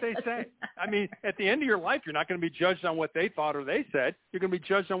care what they say? I mean, at the end of your life, you're not going to be judged on what they thought or they said. You're going to be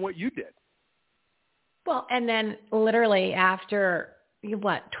judged on what you did. Well, and then literally after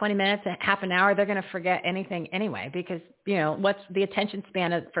 20 minutes, half an hour, they're going to forget anything anyway, because, what's the attention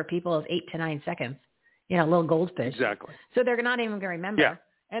span for people is 8 to 9 seconds, little goldfish. Exactly. So they're not even going to remember. Yeah.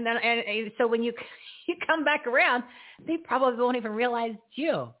 And then, and so when you come back around, they probably won't even realize it's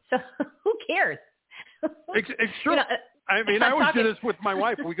you. So who cares? It's true. I mean, I always do this with my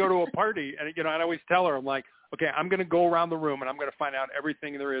wife. We go to a party, and I always tell her, I'm like, okay, I'm going to go around the room and I'm going to find out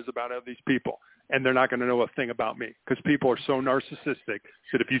everything there is about these people, and they're not going to know a thing about me, because people are so narcissistic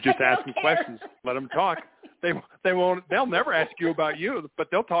that if you just ask them questions, let them talk, they'll never ask you about you, but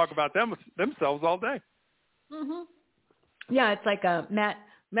they'll talk about themselves all day. Mm-hmm. Yeah, it's like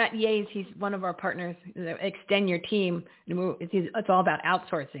Matt Yates. He's one of our partners. Extend Your Team. It's all about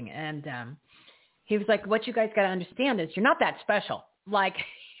outsourcing, and he was like, what you guys got to understand is you're not that special. Like,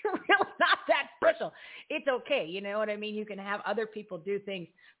 you're really not that special. It's okay. You know what I mean? You can have other people do things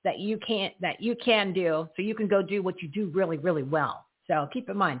that you can do, so you can go do what you do really, really well. So keep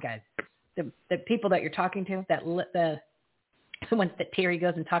in mind, guys, the people that you're talking to, the ones that Terry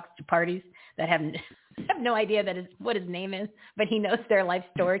goes and talks to parties that have no idea what his name is, but he knows their life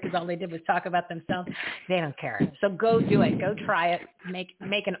story because all they did was talk about themselves. They don't care. So go do it. Go try it.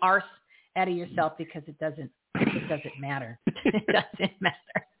 Make an arse out of yourself, because it doesn't matter. It doesn't matter.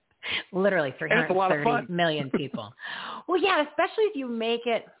 Literally 330 million people. Well, yeah, especially if you make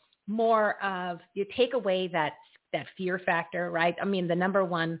it more of, you take away that fear factor, right? I mean, the number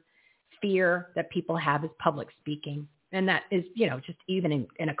one fear that people have is public speaking. And that is, just even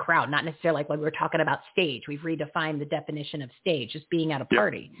in a crowd, not necessarily like when we were talking about stage. We've redefined the definition of stage, just being at a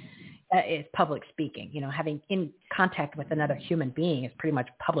party. Is public speaking. Having in contact with another human being is pretty much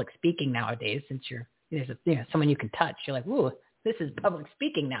public speaking nowadays, since there's someone you can touch. You're like, ooh, this is public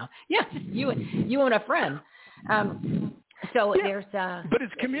speaking now. Yeah, you and a friend. There's but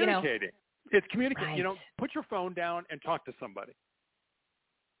it's communicating. It's communicating. Right. Put your phone down and talk to somebody.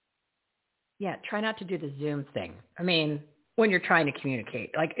 Yeah, try not to do the Zoom thing. I mean, when you're trying to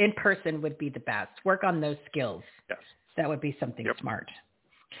communicate, like in person would be the best. Work on those skills. Yes. That would be something smart.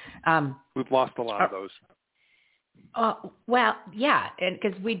 We've lost a lot of those. Well, yeah, and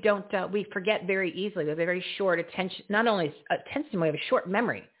because we don't, we forget very easily. We have a very short attention. Not only attention, we have a short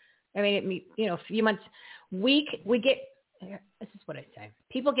memory. I mean, a few months, we get. This is what I say.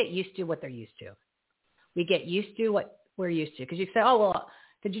 People get used to what they're used to. We get used to what we're used to, because you say, oh well,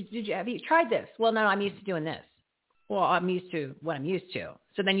 have you tried this? Well, no, I'm used to doing this. Well, I'm used to what I'm used to.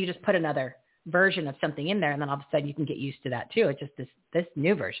 So then you just put another version of something in there, and then all of a sudden you can get used to that too. It's just this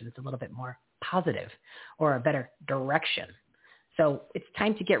new version is a little bit more positive, or a better direction. So it's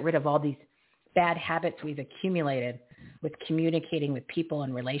time to get rid of all these bad habits we've accumulated with communicating with people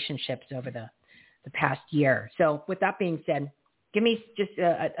and relationships over the past year. So with that being said, give me just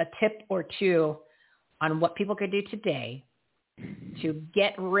a tip or two on what people could do today to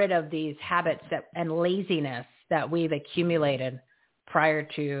get rid of these habits and laziness that we've accumulated prior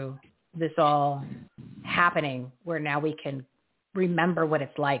to this all happening, where now we can remember what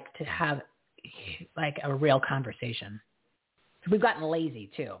it's like to have like a real conversation. We've gotten lazy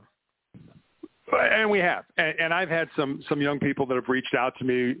too. And we have. And I've had some young people that have reached out to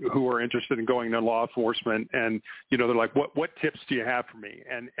me who are interested in going into law enforcement, and they're like, what tips do you have for me?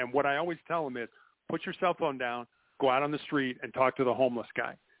 And what I always tell them is, put your cell phone down, go out on the street and talk to the homeless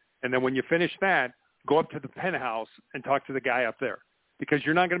guy. And then when you finish that, go up to the penthouse and talk to the guy up there. Because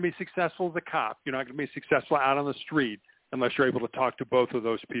you're not going to be successful as a cop. You're not going to be successful out on the street unless you're able to talk to both of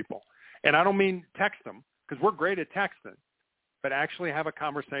those people. And I don't mean text them, because we're great at texting, but actually have a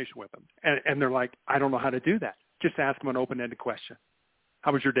conversation with them. And they're like, I don't know how to do that. Just ask them an open-ended question.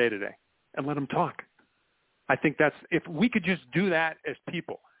 How was your day today? And let them talk. I think if we could just do that as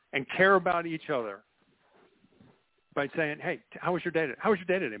people and care about each other by saying, hey, how was your day today? How was your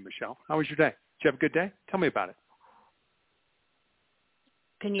day today, Michelle? How was your day? Did you have a good day? Tell me about it.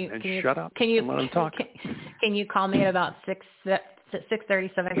 Can you shut up and let them talk? Can you call me at about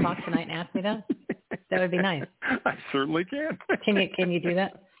 6:30, 7 o'clock tonight and ask me that? That would be nice. I certainly can. Can you do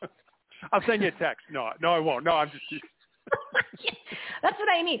that? I'll send you a text. No, I won't. No, I'm just. That's what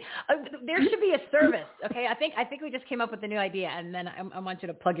I mean. There should be a service. Okay, I think we just came up with a new idea, and then I want you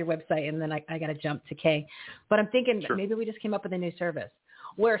to plug your website, and then I got to jump to Kay. But I'm thinking maybe we just came up with a new service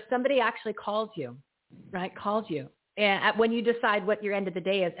where somebody actually calls you, right? Calls you. And when you decide what your end of the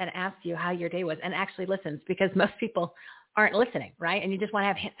day is, and asks you how your day was, and actually listens, because most people aren't listening, right? And you just want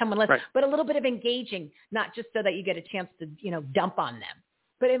to have someone listen, but a little bit of engaging, not just so that you get a chance to, dump on them.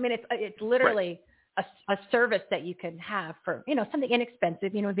 But I mean, it's literally a service that you can have for, something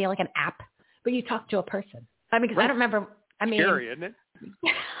inexpensive, it'd be like an app, but you talk to a person. I mean, because I don't remember, scary, isn't it?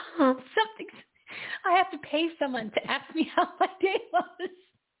 something. I have to pay someone to ask me how my day was.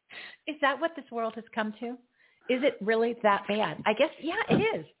 Is that what this world has come to? Is it really that bad? I guess, yeah,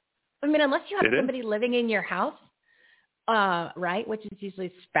 it is. I mean, unless you have somebody living in your house, right, which is usually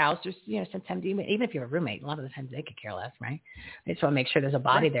a spouse or, sometimes even if you're a roommate, a lot of the times they could care less, right? They just want to make sure there's a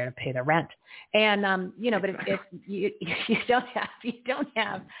body there to pay the rent. And, but if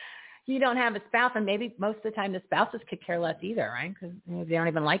you don't have a spouse, and maybe most of the time the spouses could care less either, right? Because they don't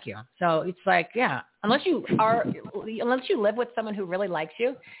even like you. So it's like, yeah, unless you live with someone who really likes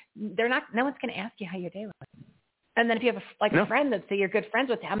you, no one's going to ask you how your day was. And then if you have a friend that say you're good friends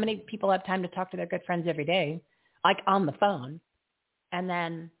with, how many people have time to talk to their good friends every day, like on the phone? And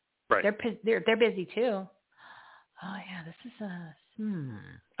then they're busy too. Oh yeah, this is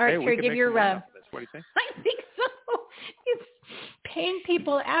All right, Terry, give your. What do you think? I think so. It's paying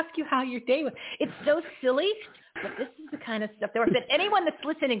people to ask you how your day was. It's so silly, but this is the kind of stuff that anyone that's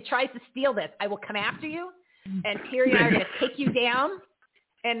listening tries to steal this, I will come after you, and Terry and I are going to take you down,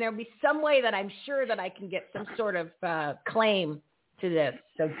 and there'll be some way that I'm sure that I can get some sort of claim to this.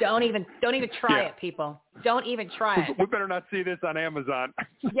 So don't even try it, people. Don't even try it. We better not see this on Amazon.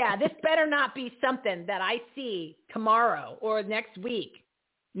 Yeah, this better not be something that I see tomorrow or next week.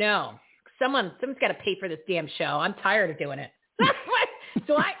 No, someone's got to pay for this damn show. I'm tired of doing it.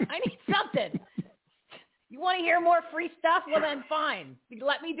 So I need something. You want to hear more free stuff? Well, then fine.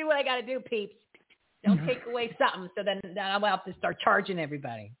 Let me do what I got to do, peeps. Don't take away something, so then I'll have to start charging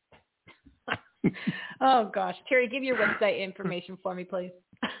everybody. Oh, gosh. Terry, give your website information for me, please.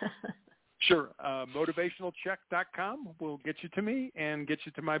 Sure. Motivationalcheck.com will get you to me and get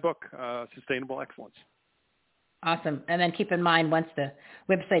you to my book, Sustainable Excellence. Awesome. And then keep in mind, once the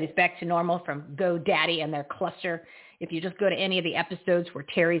website is back to normal from GoDaddy and their cluster, if you just go to any of the episodes where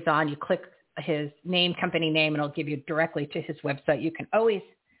Terry's on, you click his name, company name, and it'll give you directly to his website. You can always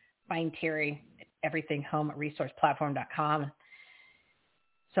find Terry at everythinghomeresourceplatform.com.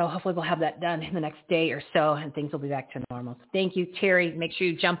 So hopefully we'll have that done in the next day or so, and things will be back to normal. So thank you, Terry. Make sure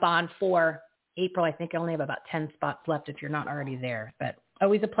you jump on for April. I think I only have about 10 spots left if you're not already there. But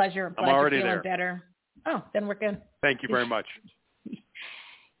always a pleasure. I'm already you're feeling there. Better. Oh, then we're good. Thank you very much.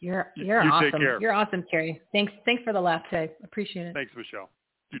 You're you awesome. Take care. You're awesome, Terry. Thanks for the laugh today. Appreciate it. Thanks, Michelle.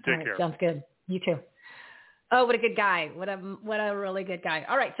 You take care. Sounds good. You too. Oh, what a good guy. What a really good guy.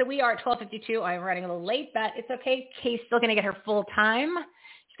 All right, so we are at 12:52. I'm running a little late, but it's okay. Kay's still going to get her full time.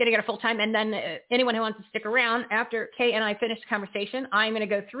 She's going to get her full time. And then anyone who wants to stick around after Kay and I finish the conversation, I'm going to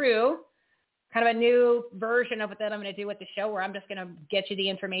go through kind of a new version of what that I'm going to do with the show, where I'm just going to get you the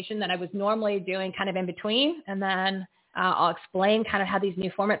information that I was normally doing kind of in between. And then I'll explain kind of how these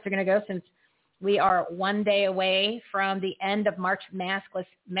new formats are going to go, since we are one day away from the end of March Maskless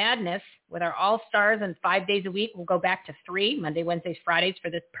Madness with our All-Stars, and 5 days a week. We'll go back to 3, Monday, Wednesdays, Fridays, for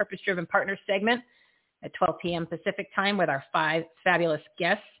this Purpose-Driven Partners segment at 12 p.m. Pacific time with our 5 fabulous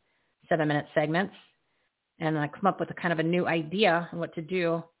guests, 7-minute segments. And I come up with a kind of a new idea on what to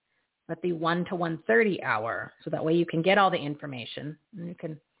do at the 1 to 1:30 hour. So that way you can get all the information. And you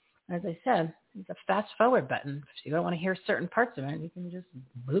can, as I said, it's a fast forward button. If you don't want to hear certain parts of it, you can just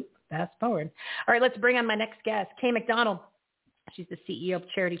boop, fast forward. All right, let's bring on my next guest, Kay McDonald. She's the CEO of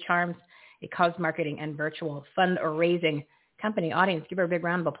Charity Charms, a cause marketing and virtual fundraising company. Audience, give her a big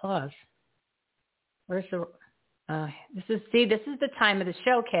round of applause. Where's the? This is the time of the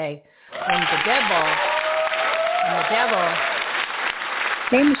show, Kay, and the devil.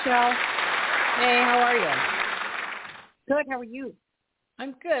 Hey, Michelle. Hey, how are you? Good. How are you?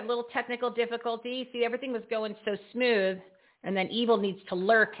 I'm good. A little technical difficulty. See, everything was going so smooth, and then evil needs to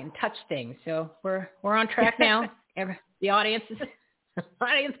lurk and touch things. So we're on track now. The audience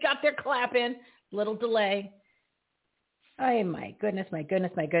got their clap in. Little delay. Oh, my goodness.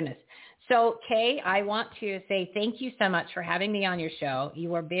 So, Kay, I want to say thank you so much for having me on your show. You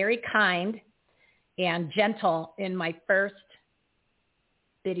were very kind and gentle in my first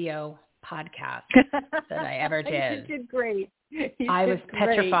video podcast that I ever did. You did great. I was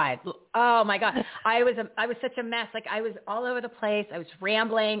petrified. Oh my God. I was such a mess. Like, I was all over the place. I was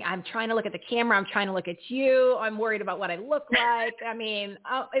rambling. I'm trying to look at the camera. I'm trying to look at you. I'm worried about what I look like. I mean,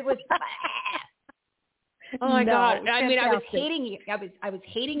 it was, oh my God. I mean, I was hating you. I was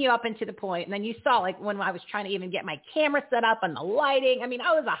hating you up into the point. And then you saw, like, when I was trying to even get my camera set up and the lighting. I mean,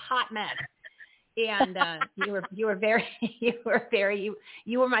 I was a hot mess. And you were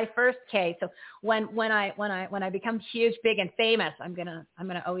my first Kay. So when I become huge, big, and famous, I'm gonna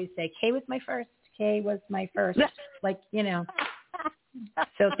always say Kay was my first. Kay was my first. Like, you know.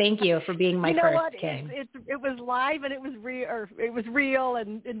 So thank you for being my first what? Kay. It was live, and it was real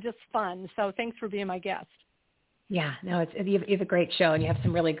and just fun. So thanks for being my guest. Yeah, no, you have a great show, and you have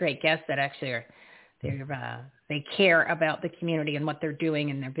some really great guests that actually are they care about the community and what they're doing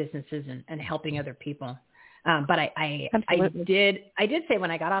in their businesses and helping other people. But I did say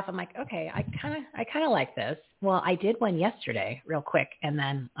when I got off, I'm like, okay, I kind of like this. Well, I did one yesterday real quick, and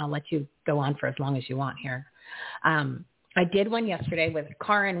then I'll let you go on for as long as you want here. I did one yesterday with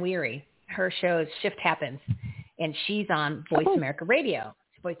Karen Weary. Her show's Shift Happens, and she's on Voice America Radio.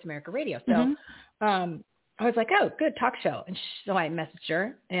 So I was like, oh, good, talk show. And so I messaged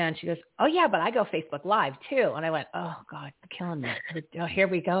her, and she goes, oh, yeah, but I go Facebook Live, too. And I went, oh, God, you're killing me. Oh, here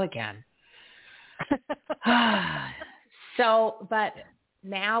we go again. So, but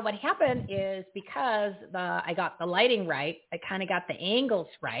now what happened is because I got the lighting right, I kind of got the angles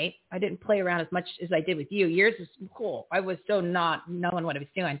right. I didn't play around as much as I did with you. Yours was cool. I was so not knowing what I was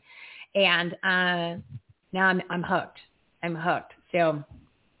doing. And now I'm hooked. I'm hooked. So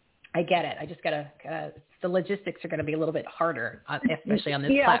I get it. I just got to, the logistics are going to be a little bit harder, especially on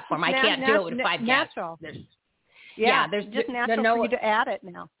this platform. I can't do it with 5 guests. There's just natural for you to add it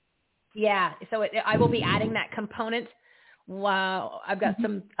now. Yeah. So I will be adding that component. Wow. I've got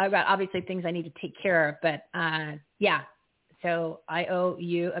obviously things I need to take care of, but yeah. So I owe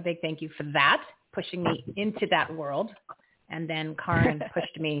you a big thank you for that, pushing me into that world. And then Karen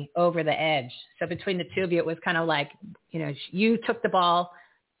pushed me over the edge. So between the two of you, it was kind of like, you took the ball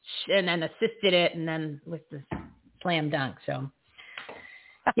and then assisted it, and then with the slam dunk. So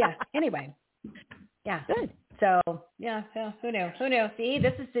yeah, anyway. Yeah. Good. So yeah, who knew? See,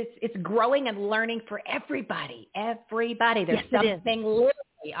 it's growing and learning for everybody. There's something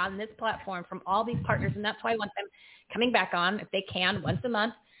literally on this platform from all these partners. And that's why I want them coming back on, if they can, once a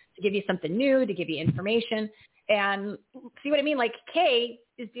month to give you something new, to give you information and see what I mean? Like Kay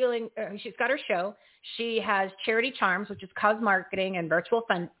is she's got her show. She has Charity Charms, which is cause marketing and virtual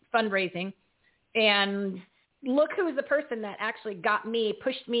fundraising. And look who is the person that actually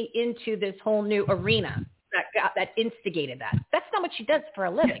pushed me into this whole new arena. That instigated that. That's not what she does for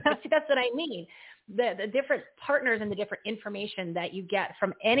a living. But see, that's what I mean. The different partners and the different information that you get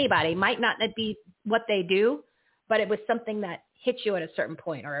from anybody might not be what they do, but it was something that hit you at a certain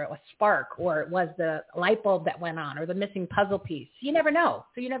point, or a spark, or it was the light bulb that went on, or the missing puzzle piece. You never know.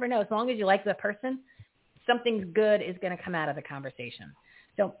 So you never know. As long as you like the person, something good is going to come out of the conversation.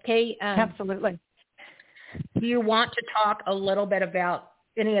 So, Kay, absolutely. Do you want to talk a little bit about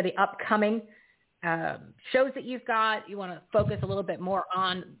any of the upcoming shows that you've got? You want to focus a little bit more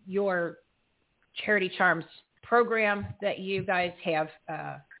on your Charity Charms program that you guys have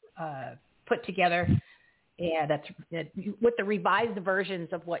put together. Yeah, that's with the revised versions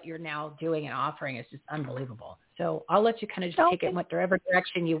of what you're now doing and offering is just unbelievable. So I'll let you kind of just take it in whatever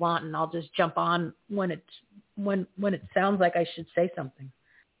direction you want, and I'll just jump on when it sounds like I should say something.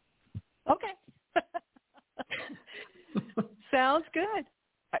 Okay. Sounds good.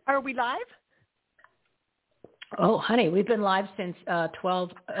 Are we live? Oh, honey, we've been live since 12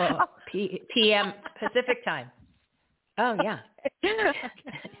 p.m. Pacific time. Oh, yeah.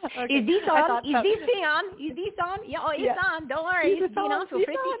 Okay. Is this on? Is this on? Yeah, it's on. Don't worry. It's been on for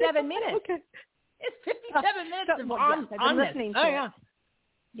 57 minutes. Okay. It's 57 minutes of on listening. Oh, yeah.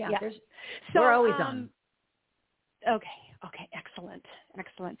 Yeah. We're always on. Okay. Excellent.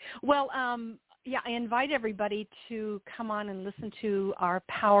 Well, I invite everybody to come on and listen to our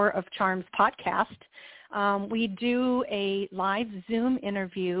Power of Charms podcast. We do a live Zoom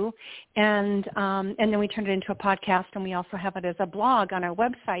interview, and then we turn it into a podcast, and we also have it as a blog on our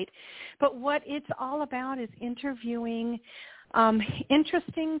website. But what it's all about is interviewing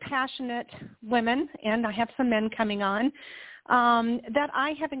interesting, passionate women, and I have some men coming on, that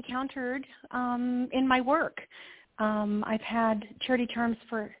I have encountered in my work. I've had Charity Charms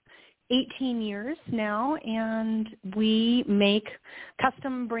for 18 years now, and we make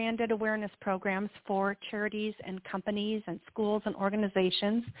custom branded awareness programs for charities and companies and schools and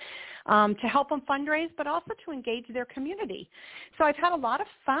organizations to help them fundraise, but also to engage their community. So I've had a lot of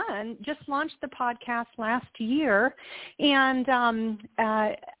fun. Just launched the podcast last year, and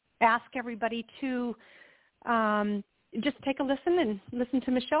ask everybody to just take a listen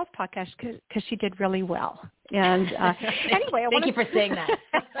to Michelle's podcast because she did really well. And anyway, thank you for saying that.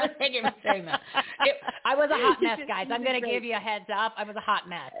 Thank you for saying that. I was a hot mess, guys. I'm going to give you a heads up. I was a hot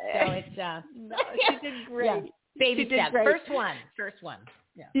mess. So it's no, she did great. Yeah. Baby steps. First one.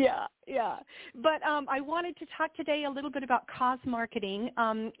 Yeah. But I wanted to talk today a little bit about cause marketing.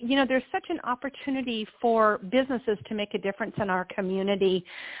 There's such an opportunity for businesses to make a difference in our community.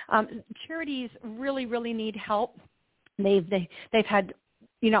 Charities really, really need help. They've had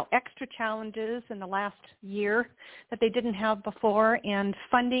extra challenges in the last year that they didn't have before, and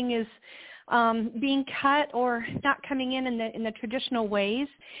funding is being cut or not coming in the traditional ways.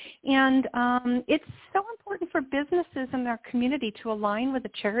 And it's so important for businesses in our community to align with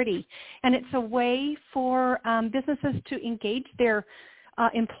a charity. And it's a way for businesses to engage their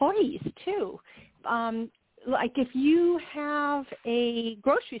employees too. Like if you have a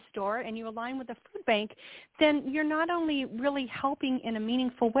grocery store and you align with a food bank, then you're not only really helping in a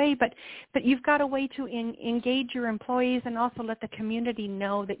meaningful way, but you've got a way to engage your employees and also let the community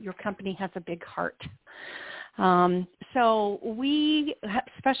know that your company has a big heart. So we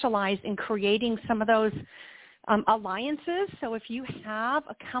specialize in creating some of those alliances. So if you have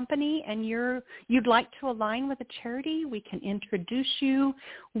a company and you'd like to align with a charity, we can introduce you.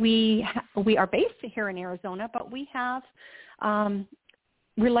 We are based here in Arizona, but we have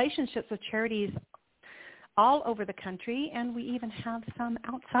relationships with charities all over the country, and we even have some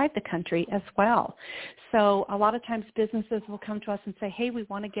outside the country as well. So a lot of times businesses will come to us and say, hey, we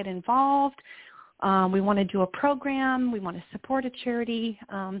want to get involved. We want to do a program. We want to support a charity.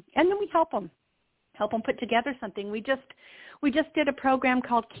 And then we help them put together something. We just did a program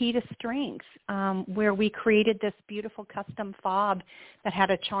called Key to Strength, where we created this beautiful custom fob that had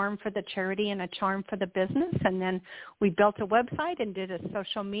a charm for the charity and a charm for the business. And then we built a website and did a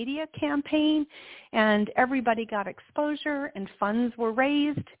social media campaign, and everybody got exposure and funds were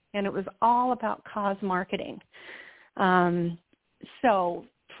raised, and it was all about cause marketing. So,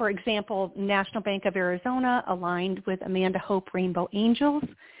 for example, National Bank of Arizona aligned with Amanda Hope Rainbow Angels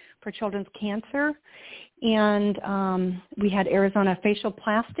for children's cancer. And we had Arizona Facial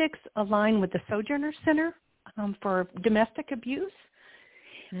Plastics align with the Sojourner Center for domestic abuse.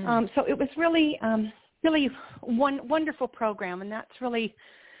 So it was really one wonderful program, and that's really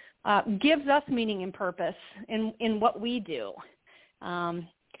gives us meaning and purpose in what we do,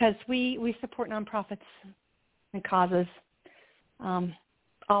 because we support nonprofits and causes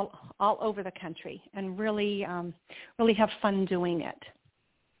all over the country, and really have fun doing it.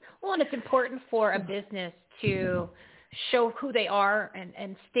 Well, and it's important for a business to show who they are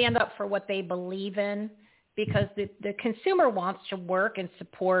and stand up for what they believe in, because the consumer wants to work and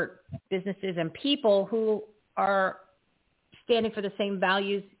support businesses and people who are standing for the same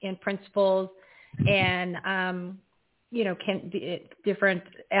values and principles and, different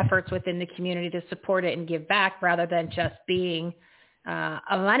efforts within the community to support it and give back, rather than just being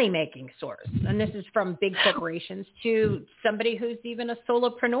a money-making source. And this is from big corporations to somebody who's even a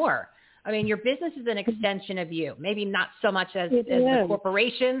solopreneur. I mean, your business is an extension of you. Maybe not so much as the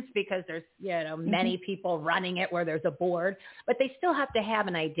corporations, because there's, many people running it where there's a board, but they still have to have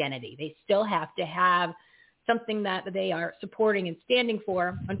an identity. They still have to have something that they are supporting and standing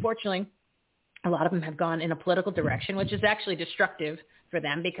for. Unfortunately, a lot of them have gone in a political direction, which is actually destructive for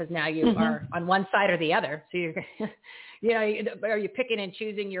them, because now you are on one side or the other. So you're, are you picking and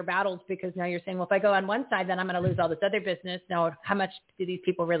choosing your battles, because now you're saying, well, if I go on one side, then I'm going to lose all this other business. Now, how much do these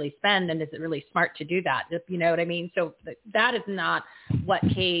people really spend? And is it really smart to do that? You know what I mean? So that is not what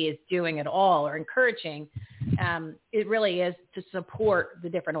Kay is doing at all, or encouraging. It really is to support the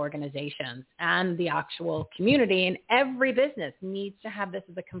different organizations and the actual community. And every business needs to have this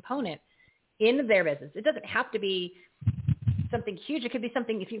as a component in their business. It doesn't have to be something huge. It could be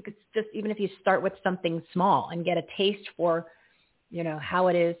something, if you could just, even if you start with something small and get a taste for, how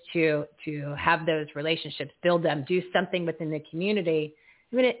it is to have those relationships, build them, do something within the community.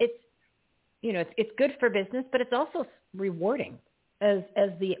 I mean, it's good for business, but it's also rewarding as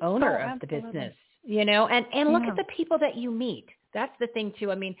the owner of the business, and look at the people that you meet. That's the thing too.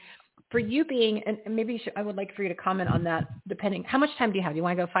 I mean, for you being, and maybe I would like for you to comment on that, depending, how much time do you have? Do you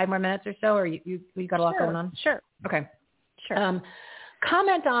want to go 5 more minutes or so, or you got a lot going on? Sure. Okay. Sure.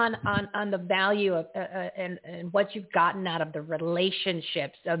 Comment on the value of and what you've gotten out of the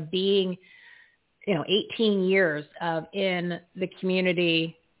relationships of being, 18 years in the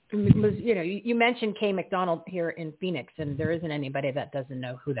community. You mentioned Kay McDonald here in Phoenix, and there isn't anybody that doesn't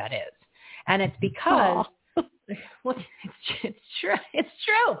know who that is, and it's because. Well, it's true. It's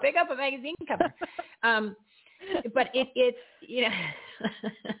true. Pick up a magazine cover. But it's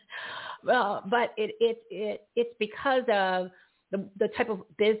well, but it's because of the type of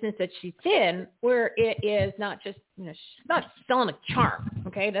business that she's in, where it is not just, she's not selling a charm.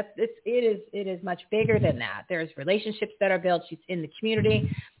 Okay. It is much bigger than that. There's relationships that are built. She's in the community.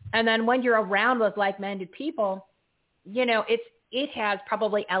 And then when you're around those like-minded people, it has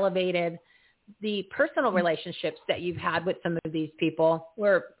probably elevated the personal relationships that you've had with some of these people,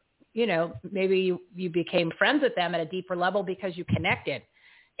 where, maybe you became friends with them at a deeper level because you connected.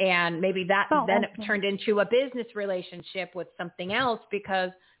 And maybe that then it turned into a business relationship with something else,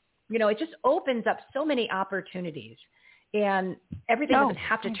 because, it just opens up so many opportunities. And everything doesn't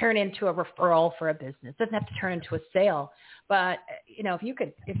have to turn into a referral for a business. It doesn't have to turn into a sale. But,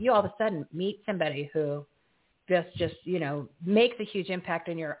 if you all of a sudden meet somebody who just makes a huge impact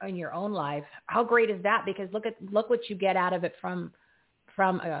in your own life, how great is that? Because look what you get out of it from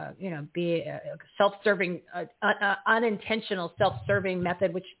be a self-serving, unintentional self-serving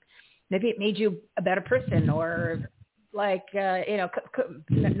method, which maybe it made you a better person, or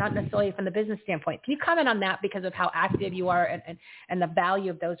not necessarily from the business standpoint. Can you comment on that because of how active you are and the value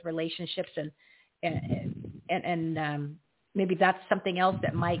of those relationships and maybe that's something else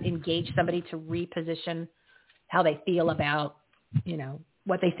that might engage somebody to reposition how they feel about,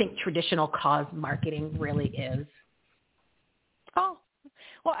 what they think traditional cause marketing really is? Oh,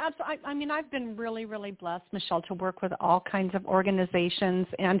 well, absolutely. I've been really, really blessed, Michelle, to work with all kinds of organizations,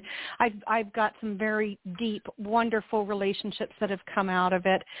 and I've got some very deep, wonderful relationships that have come out of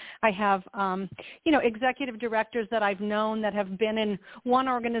it. I have, executive directors that I've known that have been in one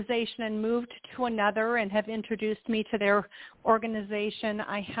organization and moved to another and have introduced me to their organization.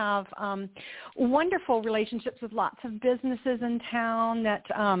 I have wonderful relationships with lots of businesses in town that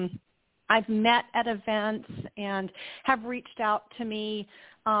I've met at events and have reached out to me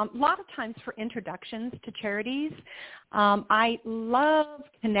a lot of times for introductions to charities. I love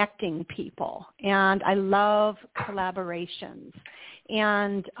connecting people, and I love collaborations.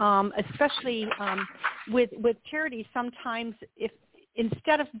 And especially with charities, sometimes if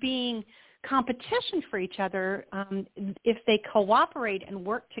instead of being competition for each other, if they cooperate and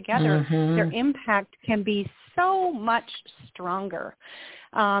work together, their impact can be so much stronger.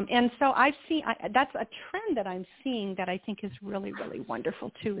 And so I've seen that's a trend that I'm seeing that I think is really, really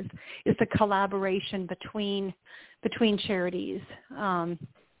wonderful too. Is the collaboration between charities.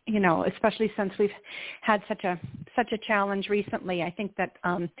 Especially since we've had such a challenge recently. I think that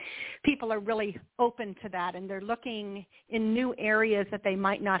people are really open to that, and they're looking in new areas that they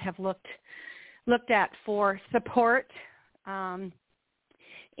might not have looked at for support.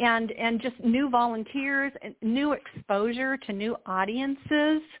 And just new volunteers and new exposure to new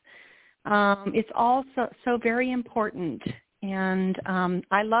audiences. It's all so very important. And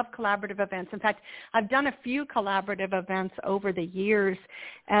I love collaborative events. In fact, I've done a few collaborative events over the years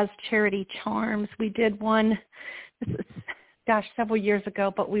as Charity Charms. We did one, several years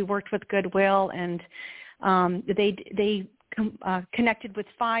ago, but we worked with Goodwill, and they connected with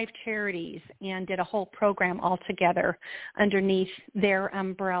 5 charities and did a whole program all together underneath their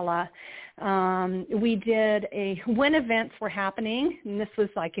umbrella. We did when events were happening, and this was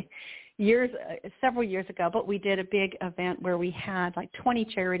several years ago, but we did a big event where we had 20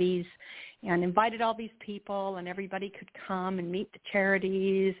 charities and invited all these people, and everybody could come and meet the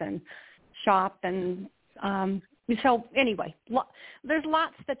charities and shop. And so anyway, there's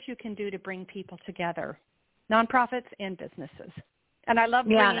lots that you can do to bring people together, nonprofits and businesses. And I love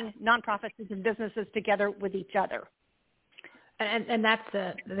bringing nonprofits and businesses together with each other. And that's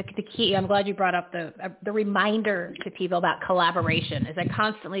the key. I'm glad you brought up the reminder to people about collaboration. As I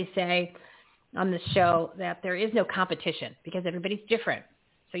constantly say on the show, that there is no competition because everybody's different.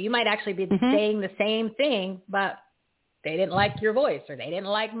 So you might actually be saying the same thing, but they didn't like your voice, or they didn't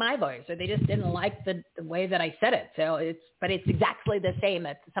like my voice, or they just didn't like the way that I said it. So it's exactly the same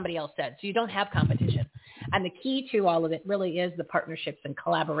that somebody else said. So you don't have competition. And the key to all of it really is the partnerships and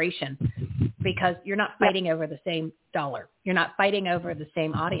collaboration, because you're not fighting over the same dollar. You're not fighting over the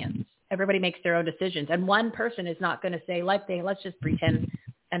same audience. Everybody makes their own decisions. And one person is not going to say, let's just pretend,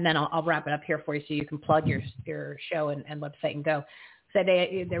 and then I'll wrap it up here for you so you can plug your show and website and go. So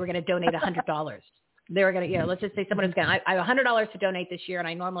they were going to donate $100. They were going to, let's just say someone is going to, I have $100 to donate this year, and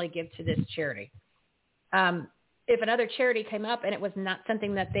I normally give to this charity. If another charity came up and it was not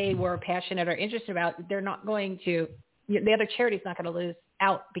something that they were passionate or interested about, they're not going to, the other charity's not going to lose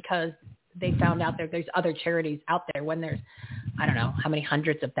out because they found out there's other charities out there when there's, I don't know how many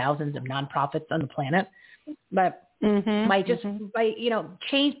hundreds of thousands of nonprofits on the planet. But by repositioning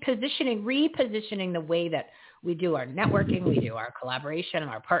the way that we do our networking, we do our collaboration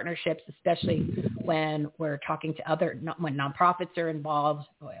and our partnerships, especially when we're talking to when nonprofits are involved,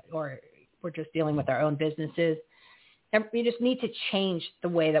 or we're just dealing with our own businesses. And we just need to change the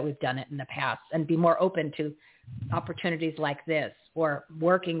way that we've done it in the past and be more open to opportunities like this, or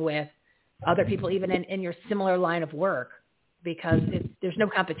working with other people even in your similar line of work, because there's no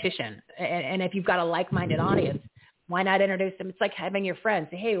competition. And if you've got a like-minded audience, why not introduce them? It's like having your friends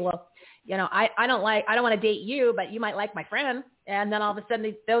say, hey, well, I don't want to date you, but you might like my friend. And then all of a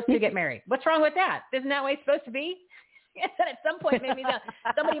sudden those two get married. What's wrong with that? Isn't that the way it's supposed to be? And at some point, maybe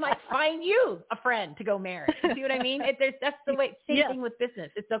somebody might find you a friend to go marry. You see what I mean? That's the way. Same thing with business.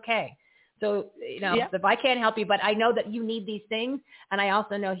 It's okay. So, if I can't help you, but I know that you need these things. And I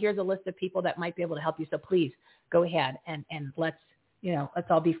also know here's a list of people that might be able to help you. So please go ahead and let's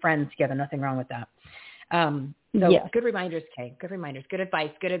all be friends together. Nothing wrong with that. Good reminders, Kay. Good reminders. Good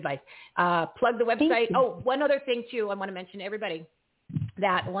advice. Plug the website. Oh, one other thing too. I want to mention to everybody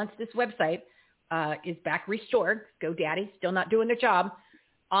that once this website is back restored, GoDaddy, still not doing their job,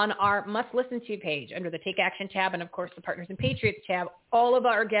 on our must listen to page under the Take Action tab and of course the Partners and Patriots tab, all of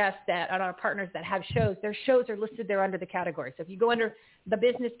our guests and our partners that have shows, their shows are listed there under the category. So if you go under the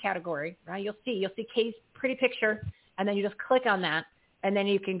business category, right, you'll see Kay's pretty picture, and then you just click on that, and then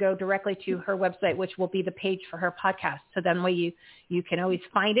you can go directly to her website, which will be the page for her podcast. So then way you can always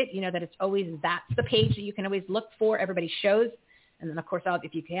find it, that it's always, that's the page that you can always look for everybody's shows. And then of course,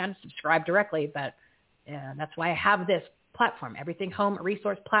 if you can, subscribe directly, but that's why I have this platform,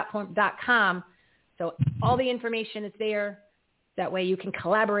 everythinghomeresourceplatform.com. So all the information is there. That way you can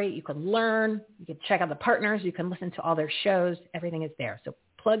collaborate, you can learn, you can check out the partners, you can listen to all their shows. Everything is there. So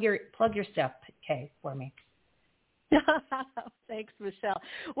plug your stuff, Kay, for me. Thanks, Michelle.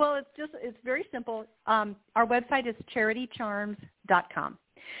 Well, it's very simple. Our website is charitycharms.com.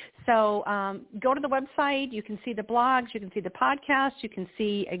 So go to the website. You can see the blogs. You can see the podcasts. You can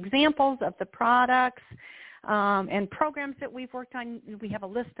see examples of the products and programs that we've worked on. We have a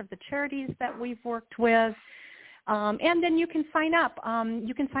list of the charities that we've worked with. And then you can sign up.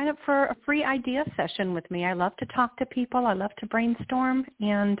 You can sign up for a free idea session with me. I love to talk to people. I love to brainstorm.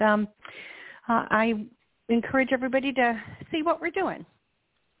 And I encourage everybody to see what we're doing.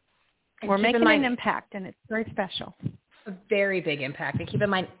 We're making an impact, and it's very special. A very big impact. And keep in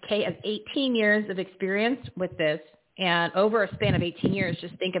mind, Kay has 18 years of experience with this. And over a span of 18 years,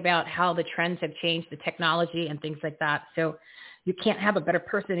 just think about how the trends have changed, the technology and things like that. So you can't have a better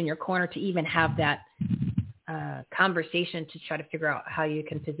person in your corner to even have that conversation to try to figure out how you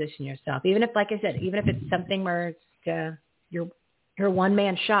can position yourself. Even if, like I said, even if it's something where it's your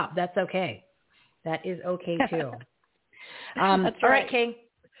one-man shop, that's okay. That is okay too. All right, Kay.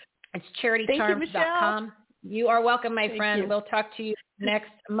 It's charitycharms.com. You are welcome, my friend. We'll talk to you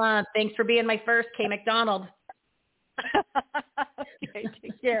next month. Thanks for being my first, Kay McDonald. Okay,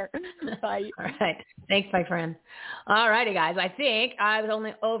 take care. Bye. All right. Thanks, my friend. All righty, guys. I think I was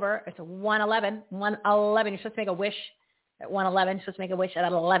only over. It's 1:11. 1:11. You're supposed to make a wish at 1:11. You're supposed to make a wish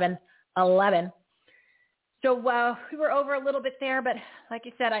at 11:11. So we were over a little bit there, but like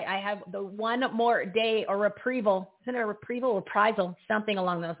you said, I have the one more day or reprieval. Isn't it a reprieval, reprisal, something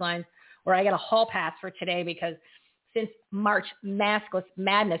along those lines, where I get a hall pass for today because since March Maskless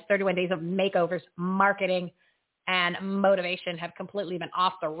Madness, 31 days of makeovers, marketing, and motivation have completely been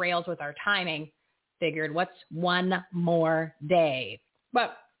off the rails with our timing. Figured what's one more day?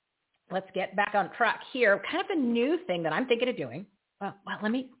 But let's get back on track here. Kind of a new thing that I'm thinking of doing. Well,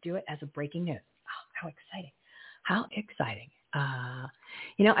 let me do it as a breaking news. Oh, how exciting. How exciting. I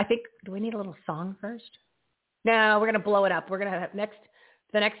think, do we need a little song first? No, we're going to blow it up. We're going to have the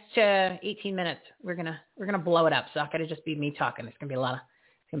next 18 minutes, we're going to blow it up. So it's going to just be me talking. It's going to be a lot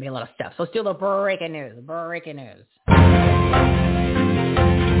of stuff. So let's do the breaking news.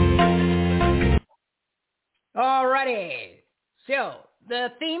 Alrighty. So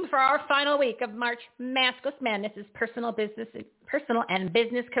the theme for our final week of March Maskless Madness is personal and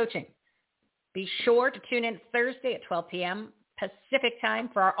business coaching. Be sure to tune in Thursday at 12 p.m. Pacific time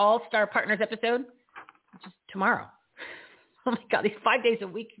for our All-Star Partners episode, which is tomorrow. Oh my God, these 5 days a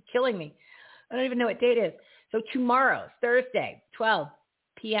week are killing me. I don't even know what date it is. So tomorrow, Thursday, 12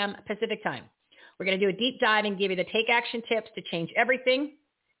 p.m. Pacific time. We're going to do a deep dive and give you the take action tips to change everything.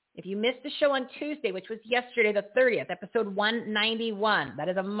 If you missed the show on Tuesday, which was yesterday, the 30th, episode 191, that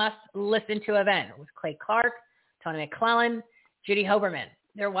is a must-listen-to event with Clay Clark, Tony McClellan, Judy Hoberman.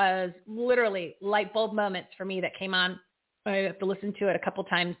 There was literally light bulb moments for me that came on. I have to listen to it a couple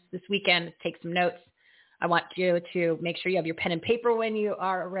times this weekend, take some notes. I want you to make sure you have your pen and paper when you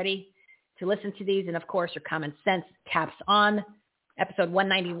are ready to listen to these. And, of course, your common sense caps on. Episode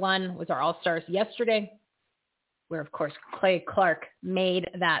 191 was our All-Stars yesterday, where, of course, Clay Clark made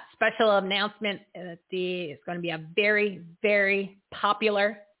that special announcement that it's going to be a very, very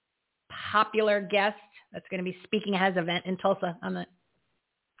popular guest that's going to be speaking at his event in Tulsa on the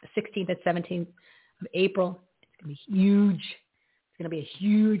 16th and 17th of April. It's going to be huge. It's going to be a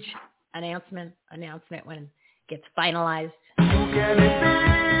huge announcement when it gets finalized. Who can it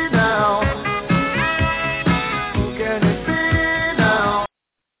be now? Who can it be now?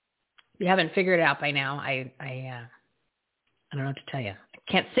 If you haven't figured it out by now, I don't know what to tell you.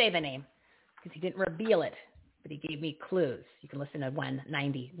 I can't say the name because he didn't reveal it, but he gave me clues. You can listen to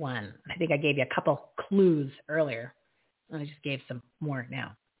 191. I think I gave you a couple clues earlier. I just gave some more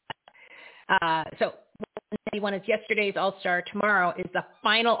now. So 191 is yesterday's All-Star. Tomorrow is the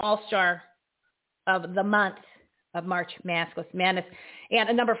final All-Star of the month of March Maskless Madness. And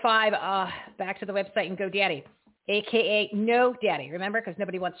at number 5, back to the website and GoDaddy, a.k.a. No Daddy. Remember, because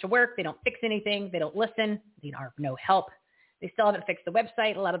nobody wants to work. They don't fix anything. They don't listen. They have no help. They still haven't fixed the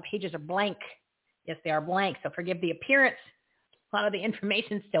website. A lot of pages are blank. Yes, they are blank. So forgive the appearance. A lot of the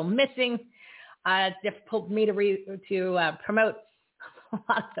information is still missing. It's difficult for me to promote a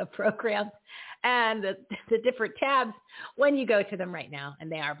lot of the programs and the different tabs when you go to them right now,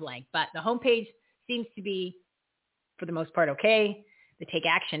 and they are blank. But the homepage seems to be, for the most part, okay. The Take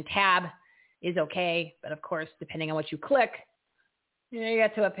Action tab is okay. But, of course, depending on what you click, you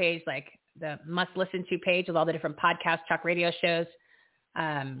get to a page like the Must Listen To page with all the different podcasts, talk radio shows,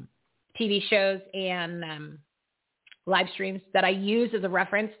 TV shows, and live streams that I use as a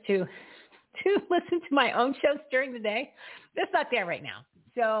reference to listen to my own shows during the day. That's not there right now.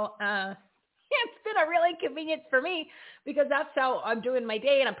 So it's been a real inconvenience for me because that's how I'm doing my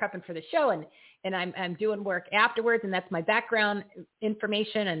day, and I'm prepping for the show, and I'm doing work afterwards, and that's my background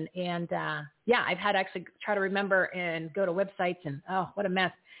information. And I've had to actually try to remember and go to websites, and what a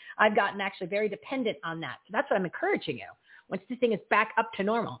mess. I've gotten actually very dependent on that. So that's what I'm encouraging you. Once this thing is back up to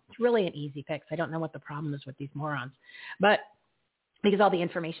normal, it's really an easy fix. I don't know what the problem is with these morons, but because all the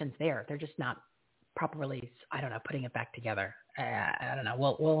information's there, they're just not properly, putting it back together. I don't know.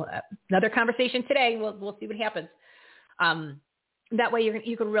 We'll another conversation today. We'll see what happens. That way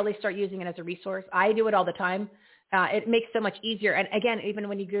you can really start using it as a resource. I do it all the time. It makes so much easier. And again, even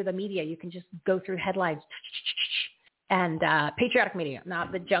when you go to the media, you can just go through headlines and patriotic media,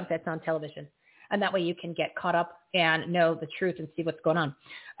 not the junk that's on television. And that way you can get caught up and know the truth and see what's going on.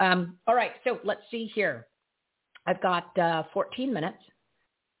 All right. So let's see here. I've got 14 minutes,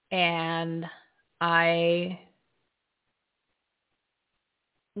 and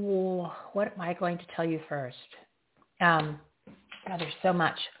what am I going to tell you first? God, there's so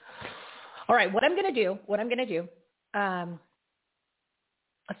much. All right, what I'm going to do, let's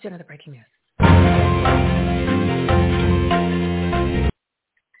do another breaking news.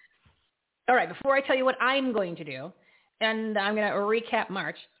 All right, before I tell you what I'm going to do, and I'm going to recap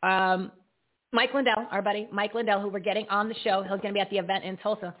March, Mike Lindell, our buddy Mike Lindell, who we're getting on the show, he's going to be at the event in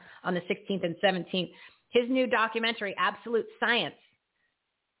Tulsa on the 16th and 17th. His new documentary, Absolute Science,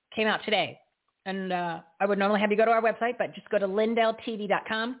 came out today. And I would normally have you go to our website, but just go to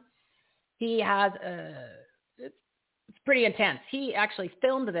lindelltv.com. He has, it's pretty intense. He actually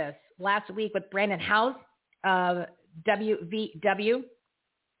filmed this last week with Brandon House of WVW,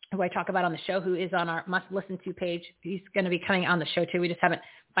 who I talk about on the show, who is on our Must Listen To page. He's going to be coming on the show too. We just haven't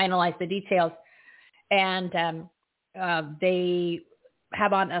finalized the details. And they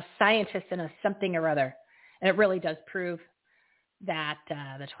have on a scientist and a something or other. And it really does prove that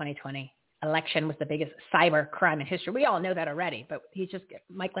the 2020 election was the biggest cyber crime in history. We all know that already, but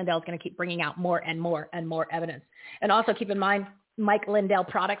Mike Lindell is going to keep bringing out more and more and more evidence. And also keep in mind, Mike Lindell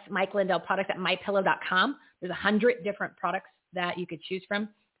products at mypillow.com. There's 100 different products that you could choose from.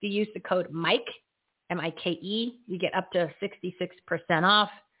 If you use the code MIKE, M-I-K-E, you get up to 66% off.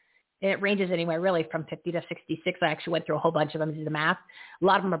 It ranges anywhere really from 50 to 66. I actually went through a whole bunch of them to do the math. A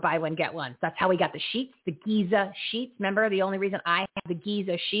lot of them are buy one, get one. That's how we got the sheets, the Giza sheets. Remember, the only reason I have the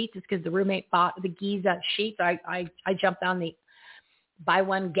Giza sheets is because the roommate bought the Giza sheets. I jumped on the buy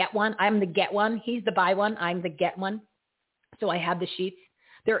one, get one. I'm the get one. He's the buy one. I'm the get one. So I have the sheets.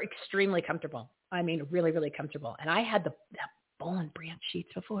 They're extremely comfortable. I mean, really, really comfortable. And I had the Boll & Branch sheets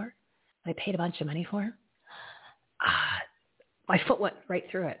before. I paid a bunch of money for them. My foot went right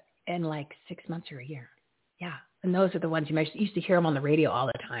through it in like 6 months or a year. Yeah. And those are the ones you used to hear them on the radio all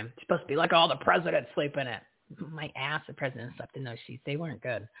the time. It's supposed to be like, the president sleep in it. My ass, the president slept in those sheets. They weren't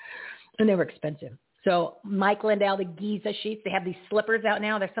good. And they were expensive. So Mike Lindell, the Giza sheets, they have these slippers out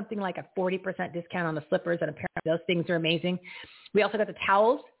now. There's something like a 40% discount on the slippers, and apparently those things are amazing. We also got the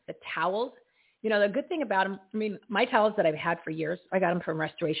towels. You know, the good thing about them, my towels that I've had for years, I got them from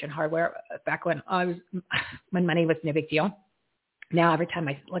Restoration Hardware back when when money was no big deal. Now, every time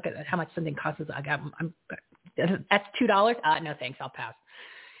I look at how much something costs, that's $2. No, thanks. I'll pass.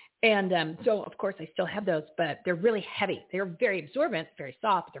 And so, of course, I still have those, but they're really heavy. They're very absorbent, very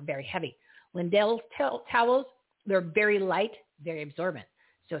soft, but they're very heavy. Lindell's towels, they're very light, very absorbent.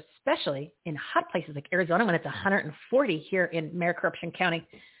 So especially in hot places like Arizona, when it's 140 here in Maricopa County,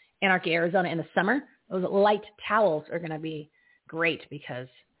 Anarchy, Arizona in the summer, those light towels are going to be great because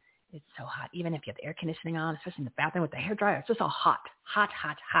it's so hot. Even if you have the air conditioning on, especially in the bathroom with the hairdryer, it's just all hot.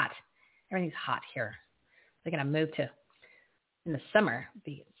 Everything's hot here. They're going to move to, in the summer,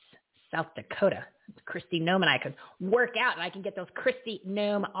 be South Dakota. Kristi Noem and I could work out, and I can get those Kristi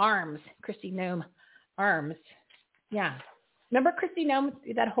Noem arms. Kristi Noem arms. Yeah. Remember Kristi Noem,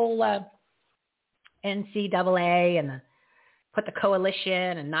 that whole NCAA and put the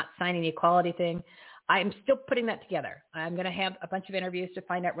coalition and not signing the equality thing? I'm still putting that together. I'm going to have a bunch of interviews to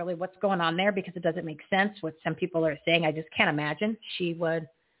find out really what's going on there, because it doesn't make sense what some people are saying. I just can't imagine she would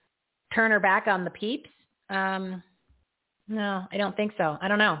turn her back on the peeps. No, I don't think so. I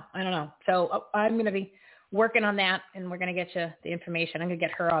don't know. So I'm going to be working on that, and we're going to get you the information. I'm going to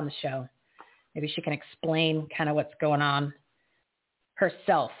get her on the show. Maybe she can explain kind of what's going on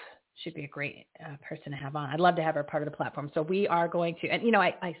herself. She'd be a great person to have on. I'd love to have her part of the platform. So we are going to, and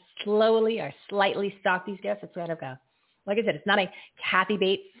I slightly stalk these guests. It's kind of like I said, it's not a Kathy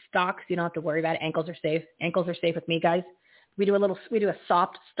Bates stalks. You don't have to worry about it. Ankles are safe. Ankles are safe with me, guys. We do a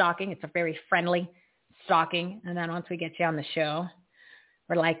soft stalking. It's a very friendly stalking. And then once we get you on the show,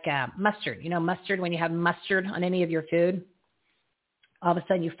 we're like mustard. Mustard, when you have mustard on any of your food, all of a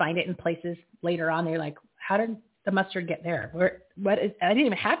sudden you find it in places later on. You're like, how did the mustard get there? I didn't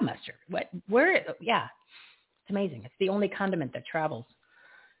even have mustard. Where is it? Yeah. It's amazing. It's the only condiment that travels.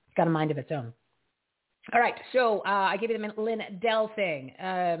 It's got a mind of its own. All right. So I gave you the Lindell thing.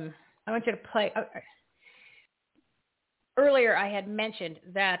 I want you to play. Earlier, I had mentioned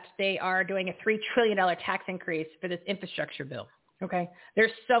that they are doing a $3 trillion tax increase for this infrastructure bill. Okay.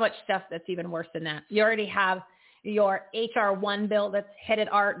 There's so much stuff that's even worse than that. You already have your HR 1 bill that's headed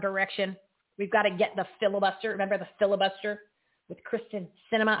our direction. We've got to get the filibuster. Remember the filibuster with Kristen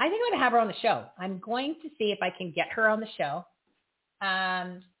Sinema? I think I'm going to have her on the show. I'm going to see if I can get her on the show,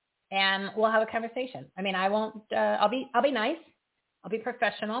 and we'll have a conversation. I mean, I won't. I'll be nice. I'll be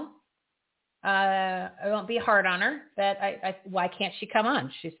professional. I won't be hard on her. But why can't she come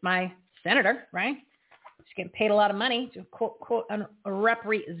on? She's my senator, right? She's getting paid a lot of money to quote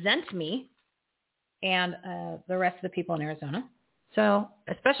represent me and the rest of the people in Arizona. So,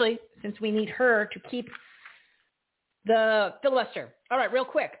 especially since we need her to keep the filibuster. All right, real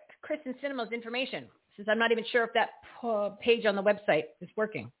quick. Kristen Sinema's information, since I'm not even sure if that page on the website is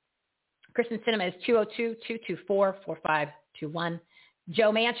working. Kristen Sinema is 202-224-4521.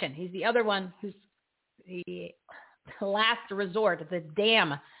 Joe Manchin, he's the other one who's the last resort, the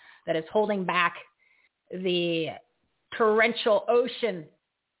dam that is holding back the torrential ocean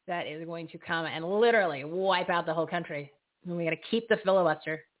that is going to come and literally wipe out the whole country. And we got to keep the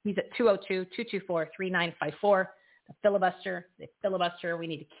filibuster. He's at 202-224-3954. The filibuster, we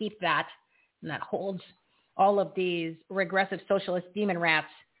need to keep that. And that holds all of these regressive socialist demon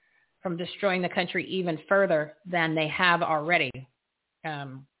rats from destroying the country even further than they have already.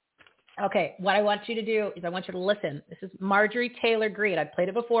 Okay, what I want you to do is I want you to listen. This is Marjorie Taylor Greene. I've played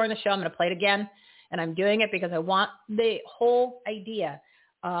it before in the show. I'm going to play it again. And I'm doing it because I want the whole idea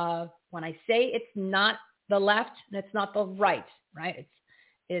of when I say it's not the left and it's not the right?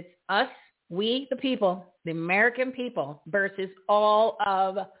 It's us, we, the people, the American people, versus all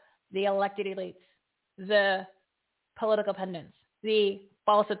of the elected elites, the political pundits, the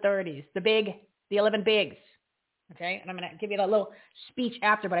false authorities, the 11 bigs. Okay, and I'm going to give you a little speech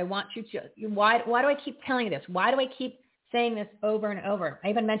after, but I want you to, why do I keep telling you this? Why do I keep saying this over and over? I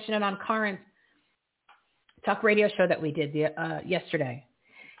even mentioned it on Karen's talk radio show that we did yesterday.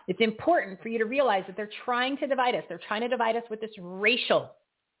 It's important for you to realize that they're trying to divide us. They're trying to divide us with this racial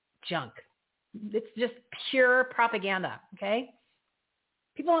junk. It's just pure propaganda, okay?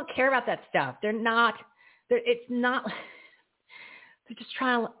 People don't care about that stuff. They're just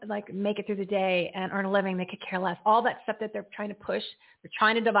trying to make it through the day and earn a living. They could care less. All that stuff that they're trying to push, they're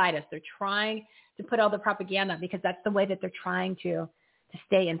trying to divide us. They're trying to put all the propaganda because that's the way that they're trying to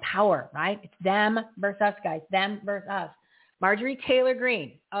stay in power, right? It's them versus us, guys. Them versus us. Marjorie Taylor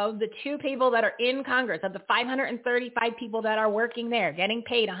Greene, of the 2 people that are in Congress, of the 535 people that are working there, getting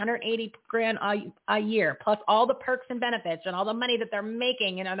paid $180,000 a year, plus all the perks and benefits and all the money that they're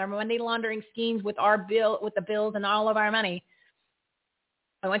making, their money laundering schemes with the bills and all of our money.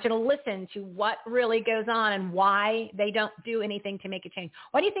 I want you to listen to what really goes on and why they don't do anything to make a change.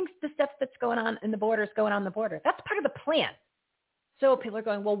 Why do you think the stuff that's going on in the border is going on in the border? That's part of the plan. So people are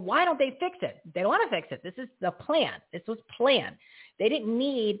going, well, why don't they fix it? They don't want to fix it. This is the plan. This was planned. They didn't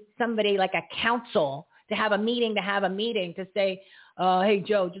need somebody like a council to have a meeting to say, hey,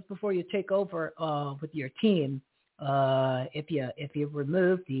 Joe, just before you take over with your team, if you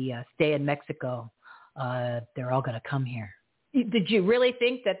remove the stay in Mexico, they're all going to come here. Did you really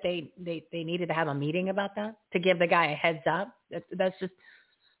think that they needed to have a meeting about that to give the guy a heads up? That's just,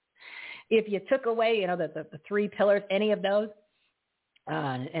 if you took away, the 3 pillars, any of those,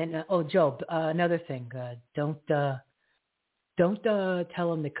 Joe, another thing, don't don't tell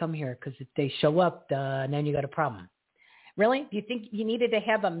them to come here because if they show up, then you got a problem. Really? Do you think you needed to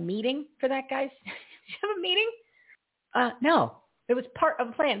have a meeting for that, guys? Did you have a meeting? No. It was part of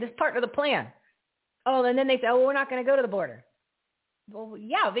the plan. This is part of the plan. Oh, and then they say, oh, we're not going to go to the border. Well,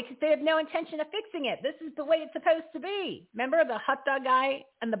 yeah, because they have no intention of fixing it. This is the way it's supposed to be. Remember the hot dog guy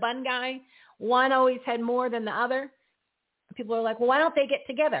and the bun guy? One always had more than the other. People are like, well, why don't they get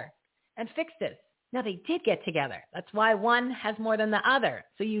together and fix this? No, they did get together. That's why one has more than the other.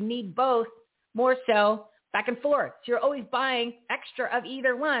 So you need both more so back and forth. So you're always buying extra of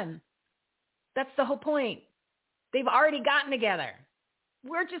either one. That's the whole point. They've already gotten together.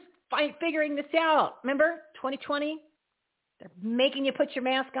 We're just figuring this out. Remember 2020? They're making you put your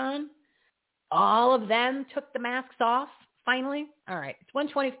mask on. All of them took the masks off finally. All right, it's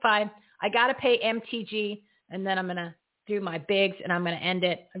 1:25. I got to pay MTG, and then I'm going to do my bigs, and I'm going to end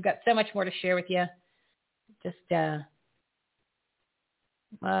it. I've got so much more to share with you. Just, yeah,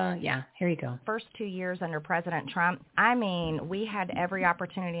 here you go. First 2 years under President Trump, I mean, we had every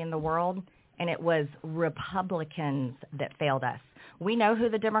opportunity in the world, and it was Republicans that failed us. We know who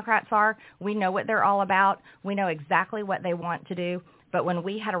the Democrats are. We know what they're all about. We know exactly what they want to do. But when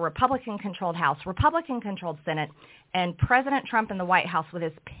we had a Republican-controlled House, Republican-controlled Senate, and President Trump in the White House with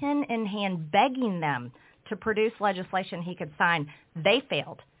his pen in hand begging them to produce legislation he could sign, they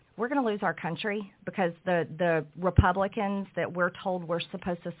failed. We're going to lose our country because the Republicans that we're told we're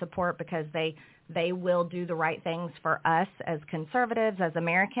supposed to support because they will do the right things for us as conservatives, as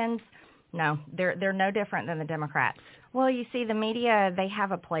Americans, no, they're no different than the Democrats. Well, you see, the media, they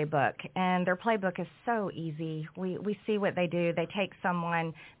have a playbook, and their playbook is so easy. We see what they do. They take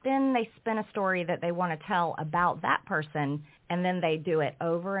someone, then they spin a story that they want to tell about that person, and then they do it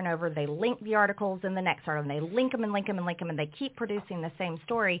over and over. They link the articles in the next article, and they link them and link them and link them, and they keep producing the same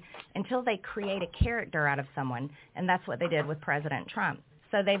story until they create a character out of someone, and that's what they did with President Trump.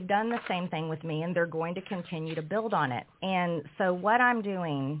 So they've done the same thing with me, and they're going to continue to build on it. And so what I'm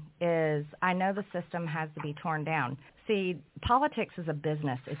doing is I know the system has to be torn down. See, politics is a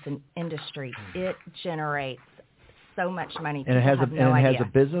business. It's an industry. It generates so much money. And it has a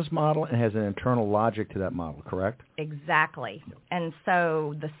business model and has an internal logic to that model, correct? Exactly. And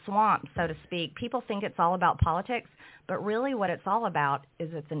so the swamp, so to speak, people think it's all about politics, but really what it's all about is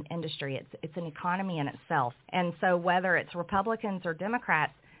it's an industry. It's an economy in itself. And so whether it's Republicans or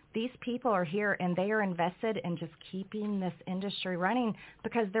Democrats, these people are here and they are invested in just keeping this industry running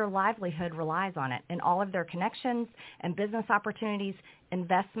because their livelihood relies on it. And all of their connections and business opportunities,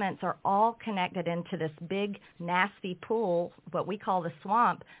 investments are all connected into this big, nasty pool, what we call the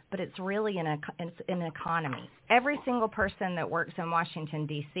swamp, but it's really an economy. Every single person that works in Washington,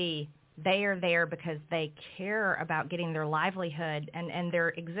 D.C., they are there because they care about getting their livelihood and their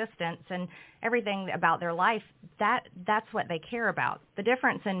existence and everything about their life. That's what they care about. The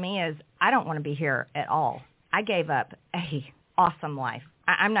difference in me is I don't want to be here at all. I gave up a awesome life.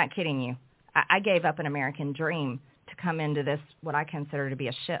 I'm not kidding you. I gave up an American dream to come into this, what I consider to be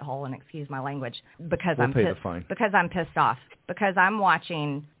a shithole, and excuse my language, because I'm pissed off, because I'm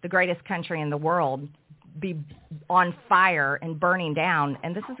watching the greatest country in the world be on fire and burning down,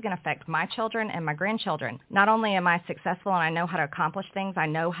 and this is going to affect my children and my grandchildren. Not only am I successful and I know how to accomplish things, I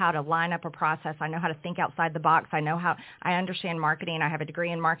know how to line up a process, I know how to think outside the box, I understand marketing, I have a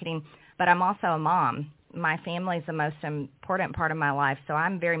degree in marketing, but I'm also a mom. My family is the most important part of my life, so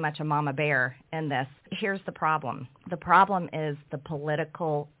I'm very much a mama bear in this. Here's the problem. The problem is the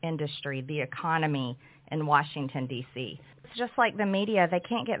political industry, the economy in Washington, D.C. It's just like the media. They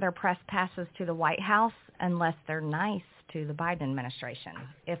can't get their press passes to the White House unless they're nice to the Biden administration.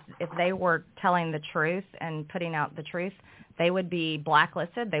 If they were telling the truth and putting out the truth, they would be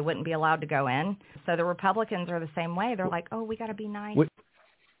blacklisted. They wouldn't be allowed to go in. So the Republicans are the same way. They're like, oh, we got to be nice.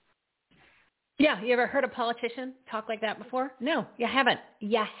 Yeah, you ever heard a politician talk like that before? No, you haven't.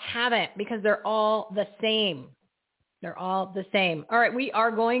 You haven't, because they're all the same. They're all the same. All right, we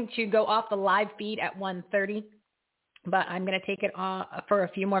are going to go off the live feed at 1:30, but I'm going to take it off for a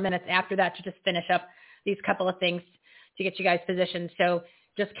few more minutes after that to just finish up these couple of things to get you guys positioned. So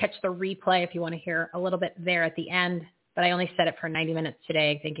just catch the replay if you want to hear a little bit there at the end. But I only set it for 90 minutes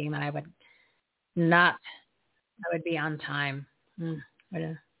today, thinking that I would be on time. What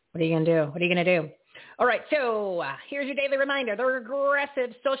are you going to do? What are you going to do? All right, so here's your daily reminder. The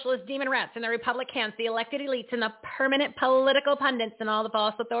regressive socialist demon rats and the Republicans, the elected elites, and the permanent political pundits and all the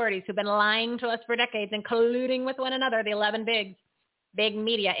false authorities who've been lying to us for decades and colluding with one another, the 11 bigs. Big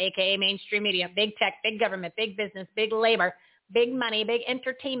media, a.k.a. mainstream media, big tech, big government, big business, big labor, big money, big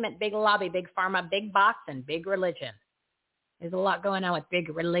entertainment, big lobby, big pharma, big box, and big religion. There's a lot going on with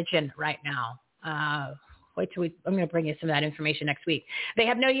big religion right now. I'm going to bring you some of that information next week. They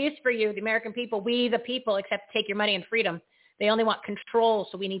have no use for you, the American people, we the people, except to take your money and freedom. They only want control,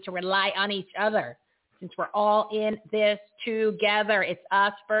 so we need to rely on each other. Since we're all in this together, it's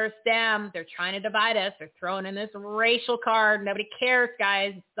us versus them. They're trying to divide us. They're throwing in this racial card. Nobody cares,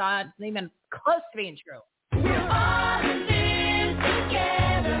 guys. It's not even close to being true. We're all in this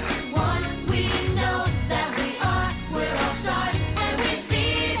together. One, we know that we are. We're all stars, and we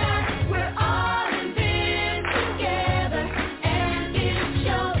see that we're all in this together. And it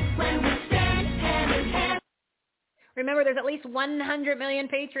shows when we stand hand in hand. Remember, there's at least 100 million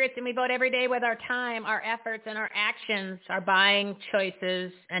patriots, and we vote every day with our time, our efforts, and our actions, our buying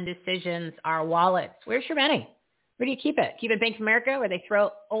choices and decisions, our wallets. Where's your money? Where do you keep it? Keep it at Bank of America, where they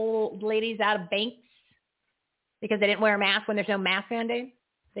throw old ladies out of banks because they didn't wear a mask when there's no mask mandate?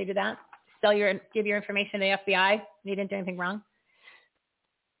 They do that. Give your information to the FBI. You didn't do anything wrong.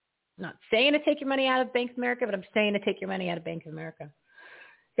 I'm not saying to take your money out of Bank of America, but I'm saying to take your money out of Bank of America.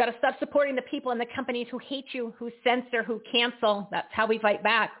 You got to stop supporting the people and the companies who hate you, who censor, who cancel. That's how we fight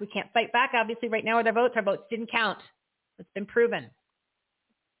back. We can't fight back, obviously, right now with our votes. Our votes didn't count. It's been proven.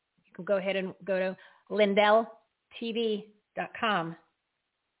 You can go ahead and go to LindellTV.com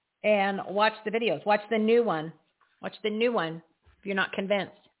and watch the videos. Watch the new one. Watch the new one if you're not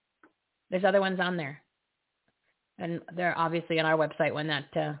convinced. There's other ones on there. And they're obviously on our website when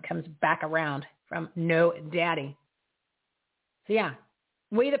that comes back around from No Daddy. So, yeah.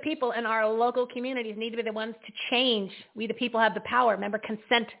 We, the people in our local communities, need to be the ones to change. We, the people, have the power. Remember,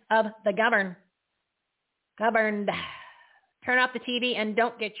 consent of the governed. Turn off the TV and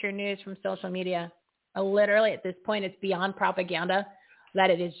don't get your news from social media. Literally, at this point, it's beyond propaganda that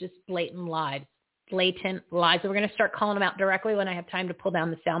it is just blatant lies. Blatant lies. So we're going to start calling them out directly when I have time to pull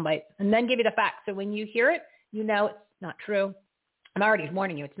down the sound bites and then give you the facts. So when you hear it, you know it's not true. I'm already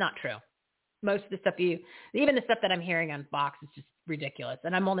warning you, it's not true. Most of the stuff even the stuff that I'm hearing on Fox is just ridiculous.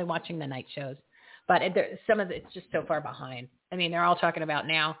 And I'm only watching the night shows. But some of it's just so far behind. I mean, they're all talking about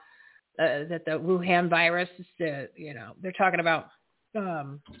now that the Wuhan virus is, they're talking about,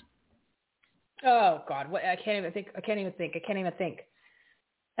 oh God, I can't even think.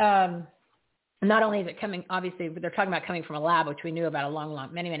 Not only is it coming, obviously, but they're talking about coming from a lab, which we knew about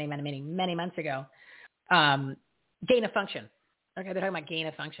many months ago. Gain of function. Okay, they're talking about gain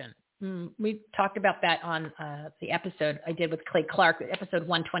of function. We talked about that on the episode I did with Clay Clark, episode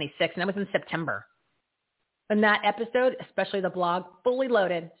 126, and that was in September. In that episode, especially the blog, fully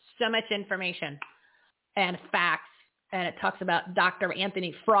loaded, so much information and facts, and it talks about Dr.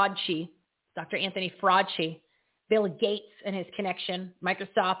 Anthony Fauci, Bill Gates and his connection,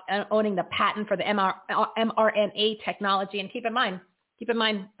 Microsoft owning the patent for the mRNA technology. And keep in mind,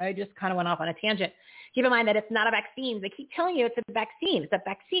 I just kind of went off on a tangent. Keep in mind that it's not a vaccine. They keep telling you it's a vaccine. It's a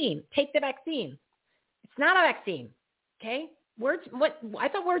vaccine. Take the vaccine. It's not a vaccine. Okay? I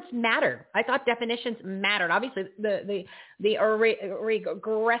thought words mattered. I thought definitions mattered. Obviously, the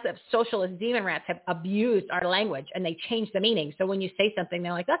regressive socialist demon rats have abused our language, and they changed the meaning. So when you say something,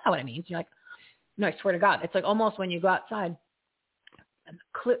 they're like, that's not what it means. You're like, no, I swear to God. It's like almost when you go outside,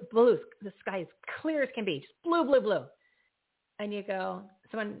 blue, the sky is clear as can be, just blue, blue, blue. And you go,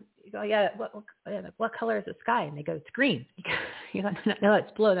 yeah, what color is the sky? And they go, it's green. You go, no,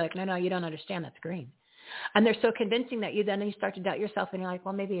 it's blue. They're like, no, you don't understand. That's green. And they're so convincing that you start to doubt yourself, and you're like,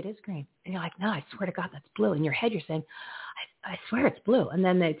 well, maybe it is green. And you're like, no, I swear to God, that's blue. In your head, you're saying, I swear it's blue. And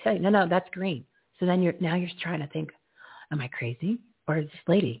then they tell you, no, that's green. So then you're trying to think, am I crazy? Or is this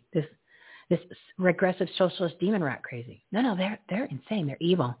lady, this regressive socialist demon rat crazy? No, they're insane. They're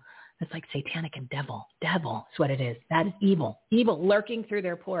evil. It's like satanic and devil. Devil is what it is. That is evil. Evil lurking through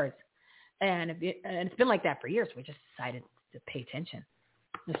their pores. And it's been like that for years. We just decided to pay attention.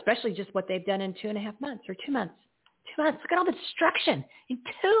 Especially just what they've done in 2.5 months or 2 months. 2 months. Look at all the destruction in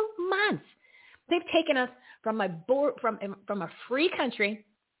 2 months. They've taken us from a free country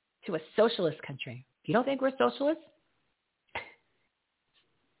to a socialist country. If you don't think we're socialists,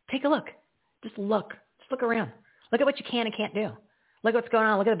 take a look. Just look. Just look around. Look at what you can and can't do. Look what's going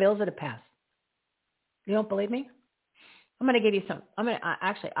on. Look at the bills that have passed. You don't believe me? I'm going to give you some. I'm going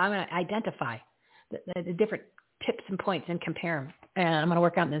to identify the different tips and points and compare them. And I'm going to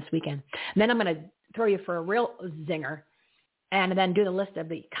work on this weekend. And then I'm going to throw you for a real zinger and then do the list of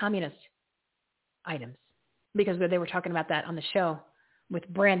the communist items, because they were talking about that on the show with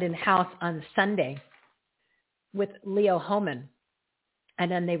Brandon House on Sunday with Leo Hohmann.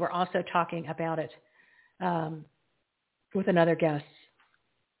 And then they were also talking about it with another guest.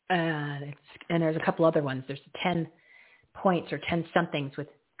 And there's a couple other ones. There's 10 points or 10 somethings with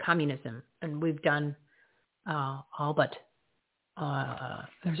communism. And we've done there's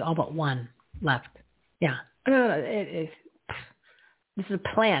all but one left. Yeah, This is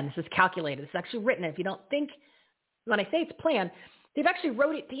a plan. This is calculated. This is actually written. If you don't think, when I say it's planned, they've actually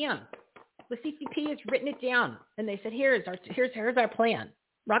wrote it down. The CCP has written it down, and they said, here's our plan.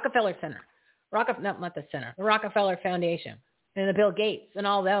 Rockefeller Center. Not the center. The Rockefeller Foundation and the Bill Gates and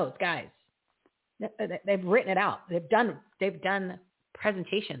all those guys. They've written it out. They've done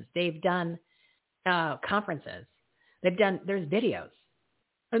presentations. They've done conferences. There's videos,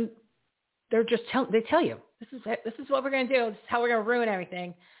 and they're just they tell you this is what we're going to do. This is how we're going to ruin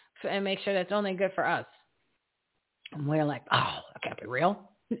everything and make sure that's only good for us. And we're like, oh, that can't be real.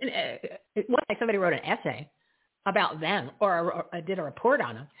 It wasn't like somebody wrote an essay about them or did a report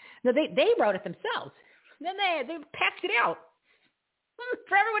on them. No, they wrote it themselves. Then they passed it out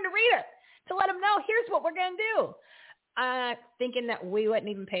for everyone to read it, to let them know, here's what we're going to do. Thinking that we wouldn't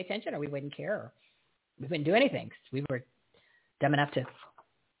even pay attention or we wouldn't care or we wouldn't do anything because we were dumb enough to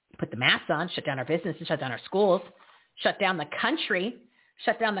put the masks on, shut down our businesses, shut down our schools, shut down the country,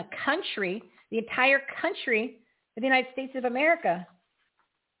 the entire country of the United States of America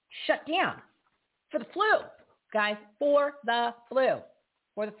shut down for the flu, guys, for the flu.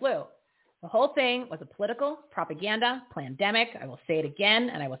 The whole thing was a political propaganda pandemic. I will say it again,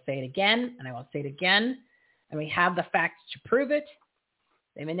 and I will say it again, and I will say it again. And we have the facts to prove it.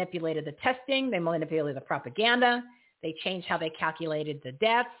 They manipulated the testing. They manipulated the propaganda. They changed how they calculated the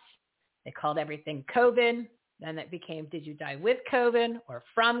deaths. They called everything COVID. Then it became, did you die with COVID or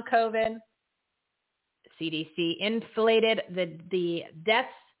from COVID? CDC inflated the deaths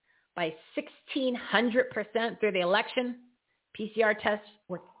by 1,600% through the election. PCR tests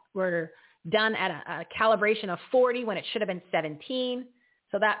were done at a calibration of 40 when it should have been 17.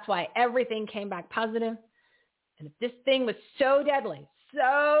 So that's why everything came back positive. And if this thing was so deadly,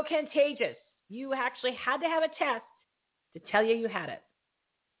 so contagious, you actually had to have a test to tell you had it.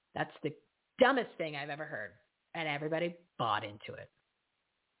 That's the dumbest thing I've ever heard. And everybody bought into it.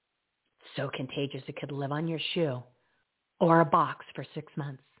 So contagious it could live on your shoe or a box for 6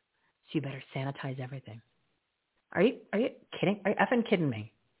 months. So you better sanitize everything. Are you kidding? Are you effing kidding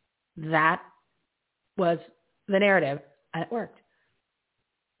me? That was the narrative, and it worked.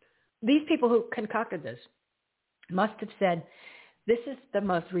 These people who concocted this must have said, this is the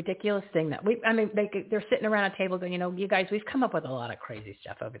most ridiculous thing that they're sitting around a table going, you guys, we've come up with a lot of crazy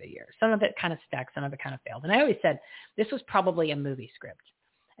stuff over the years. Some of it kind of stuck, some of it kind of failed. And I always said, this was probably a movie script.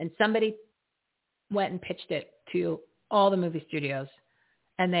 And somebody went and pitched it to all the movie studios,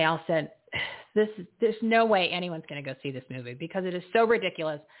 and they all said, there's no way anyone's going to go see this movie because it is so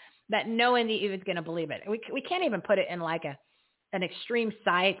ridiculous that no one even is going to believe it. We can't even put it in like an extreme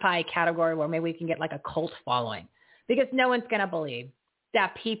sci-fi category where maybe we can get like a cult following, because no one's going to believe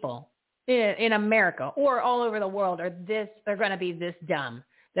that people in America or all over the world are going to be this dumb.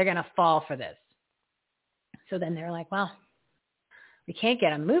 They're going to fall for this. So then they're like, well, we can't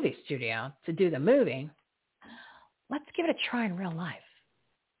get a movie studio to do the movie. Let's give it a try in real life.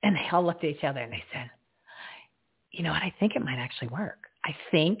 And they all looked at each other and they said, you know what? I think it might actually work.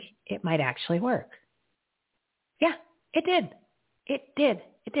 Yeah, it did.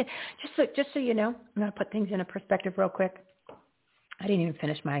 Just so you know, I'm going to put things in a perspective real quick. I didn't even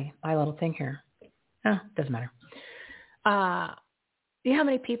finish my little thing here. Oh, doesn't matter. You know how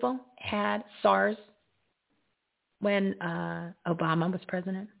many people had SARS when Obama was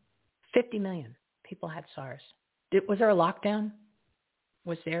president? 50 million people had SARS. Was there a lockdown?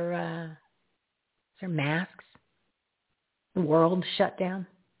 Was there masks? The world shut down?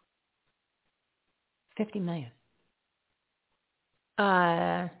 50 million.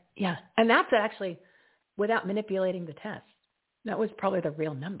 Yeah. And that's actually without manipulating the test. That was probably the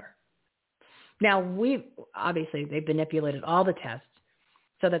real number. Now, they've manipulated all the tests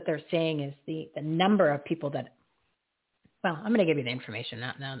so that they're saying is the number of people that, well, I'm going to give you the information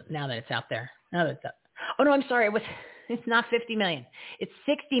now that it's out there. Oh, no, I'm sorry. It's not 50 million. It's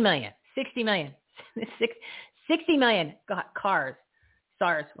 60 million. 60 million. 60 million got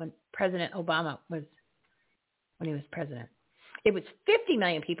SARS when President Obama when he was president. It was 50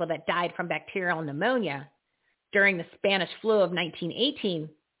 million people that died from bacterial pneumonia during the Spanish flu of 1918,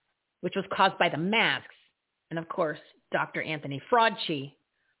 which was caused by the masks. And of course, Dr. Anthony Fauci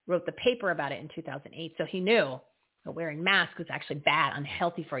wrote the paper about it in 2008. So he knew that wearing masks was actually bad,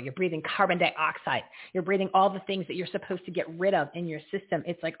 unhealthy for you. You're breathing carbon dioxide. You're breathing all the things that you're supposed to get rid of in your system.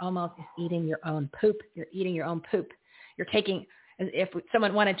 It's like almost eating your own poop. You're eating your own poop. You're taking, as if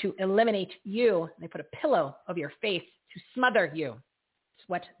someone wanted to eliminate you, they put a pillow over your face to smother you. It's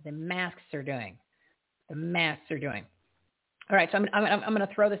what the masks are doing. The masks are doing. All right, so I'm going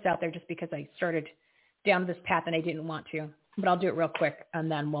to throw this out there just because I started down this path and I didn't want to, but I'll do it real quick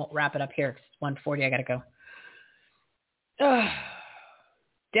and then we'll wrap it up here. It's 1:40. I got to go.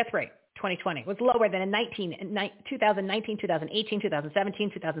 Death rate 2020 was lower than in 2019, 2018,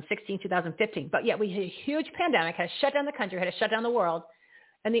 2017, 2016, 2015. But yet we had a huge pandemic, had to shut down the country, had to shut down the world,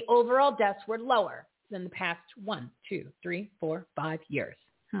 and the overall deaths were lower than the past 1, 2, 3, 4, 5 years.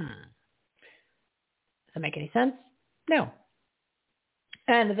 Does that make any sense? No.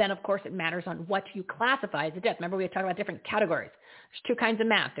 And then, of course, it matters on what you classify as a death. Remember, we were talking about different categories. There's 2 kinds of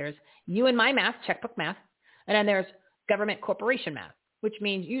math. There's you and my math, checkbook math, and then there's government corporation math, which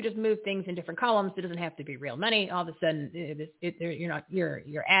means you just move things in different columns. It doesn't have to be real money. All of a sudden,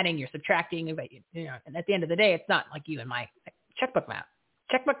 you're adding, you're subtracting, but and at the end of the day, it's not like you and my checkbook math.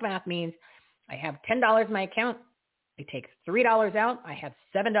 Checkbook math means I have $10 in my account. I take $3 out. I have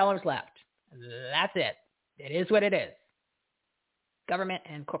 $7 left. That's it. It is what it is. Government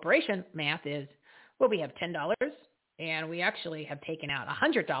and corporation math is, well, we have $10 and we actually have taken out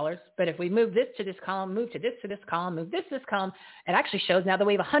 $100. But if we move this to this column, move to this column, move this column, it actually shows now that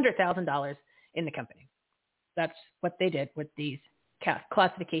we have $100,000 in the company. That's what they did with these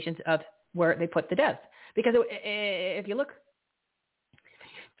classifications of where they put the deaths. Because if you look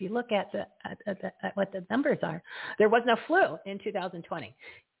at what the numbers are, there was no flu in 2020.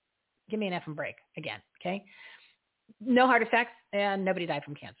 Give me an effing break again, okay? No heart attacks, and nobody died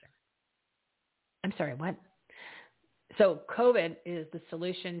from cancer. I'm sorry, what? So COVID is the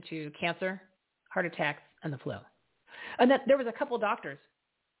solution to cancer, heart attacks, and the flu. And then there was a couple of doctors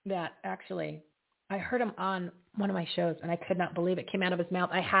that actually, I heard him on one of my shows, and I could not believe it came out of his mouth.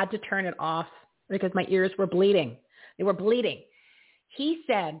 I had to turn it off because my ears were bleeding. They were bleeding. He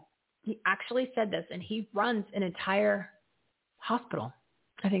actually said this, and he runs an entire hospital.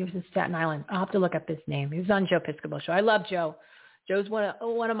 I think it was in Staten Island. I'll have to look up his name. He was on Joe Piscopo's show. I love Joe. Joe's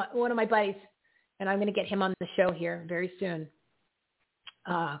one of my buddies, and I'm going to get him on the show here very soon.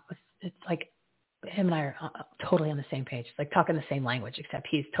 It's like him and I are totally on the same page. It's like talking the same language, except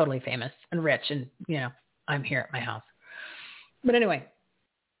he's totally famous and rich, and I'm here at my house. But anyway,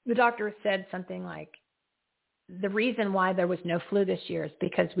 the doctor said something like, the reason why there was no flu this year is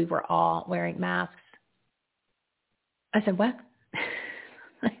because we were all wearing masks. I said, what?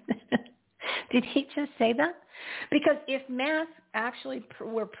 Did he just say that? Because if masks actually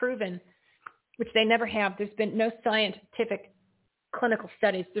were proven, which they never have, there's been no scientific clinical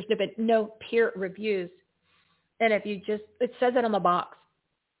studies, there's been no peer reviews. And if you it says it on the box,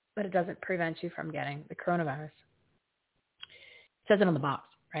 but it doesn't prevent you from getting the coronavirus. It says it on the box,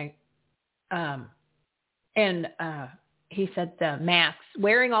 right? He said the masks,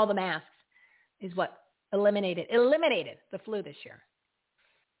 wearing all the masks is what eliminated the flu this year.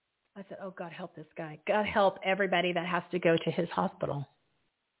 I said, oh, God help this guy. God help everybody that has to go to his hospital.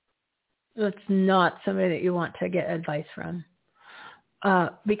 It's not somebody that you want to get advice from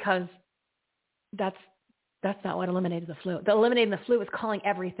because that's not what eliminated the flu. The eliminating the flu was calling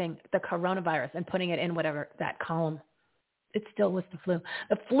everything the coronavirus and putting it in whatever that column. It still was the flu.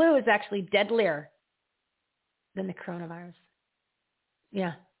 The flu is actually deadlier than the coronavirus.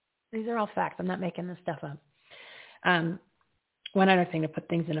 Yeah, these are all facts. I'm not making this stuff up. One other thing to put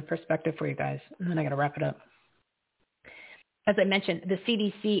things into perspective for you guys, and then I got to wrap it up. As I mentioned, the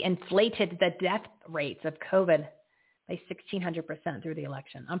CDC inflated the death rates of COVID by 1,600% through the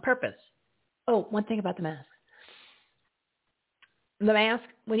election on purpose. Oh, one thing about the mask. The mask,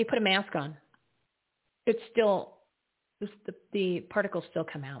 when you put a mask on, it's still, the particles still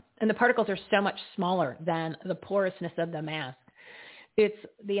come out. And the particles are so much smaller than the porousness of the mask. It's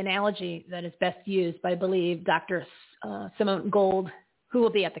the analogy that is best used by, I believe, Dr. Simone Gold, who will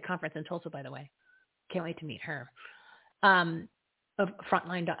be at the conference in Tulsa, by the way. Can't wait to meet her. Of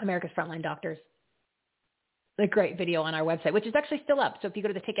America's Frontline Doctors. A great video on our website, which is actually still up. So if you go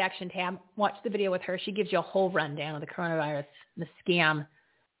to the Take Action tab, watch the video with her. She gives you a whole rundown of the coronavirus, the scam,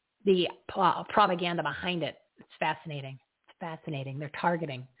 the propaganda behind it. It's fascinating. It's fascinating. They're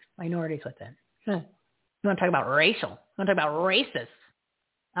targeting minorities with it. You want to talk about racial? You want to talk about racist?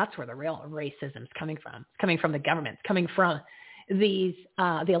 That's where the real racism is coming from. It's coming from the government. It's coming from the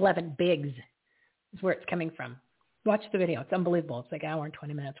 11 bigs is where it's coming from. Watch the video. It's unbelievable. It's like an hour and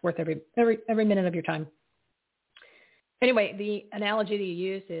 20 minutes. Worth every minute of your time. Anyway, the analogy that you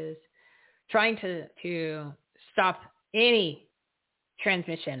use is trying to stop any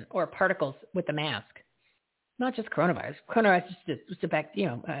transmission or particles with the mask. Not just coronavirus. Coronavirus is just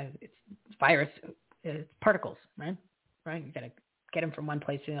it's virus, it's particles, right? Right? You got to get them from one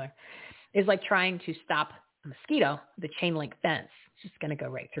place to another. It's like trying to stop a mosquito with a chain link fence. It's just going to go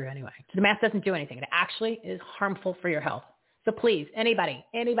right through anyway. So the mask doesn't do anything. It actually is harmful for your health. So please, anybody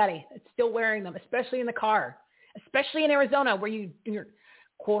that's still wearing them, especially in the car, especially in Arizona where you're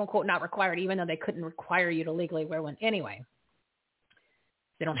quote unquote not required, even though they couldn't require you to legally wear one anyway.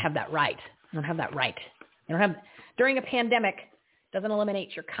 They don't have that right. They don't have that right. They don't have, during a pandemic, doesn't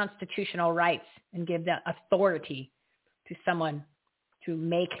eliminate your constitutional rights and give that authority to someone to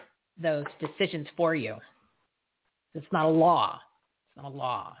make those decisions for you. It's not a law. It's not a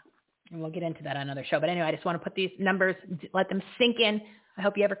law. And we'll get into that on another show. But anyway, I just want to put these numbers, let them sink in. I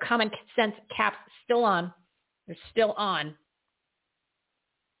hope you have your common sense caps still on. They're still on.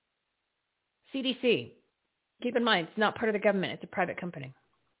 CDC, keep in mind, it's not part of the government. It's a private company.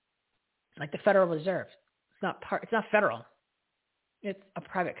 Like the Federal Reserve. It's not federal. It's a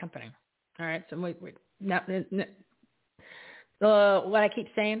private company. All right. So what I keep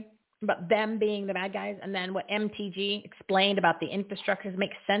saying about them being the bad guys, and then what MTG explained about the infrastructure, does it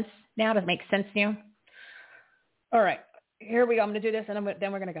make sense now? Does it make sense to you? All right. Here we go. I'm going to do this, and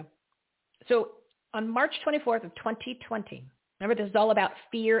then we're going to go. So on March 24th of 2020, remember, this is all about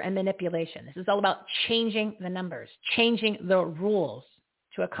fear and manipulation. This is all about changing the numbers, changing the rules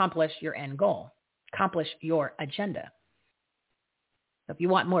to accomplish your end goal, accomplish your agenda. So if you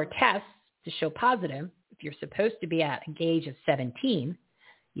want more tests to show positive, if you're supposed to be at a gauge of 17,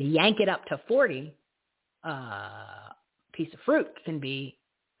 you yank it up to 40, piece of fruit can be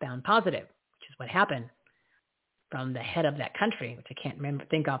found positive, which is what happened from the head of that country, which I can't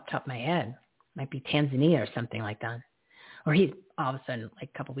think off the top of my head. Might be Tanzania or something like that. Or he all of a sudden, like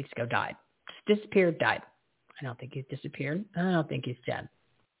a couple of weeks ago, died. Just disappeared, died. I don't think he's disappeared. I don't think he's dead.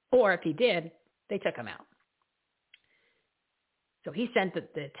 Or if he did, they took him out. So he sent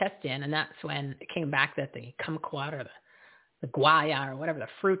the test in, and that's when it came back that the kumquat or the guaya or whatever the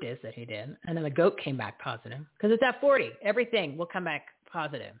fruit is that he did, and then the goat came back positive. Because it's at 40. Everything will come back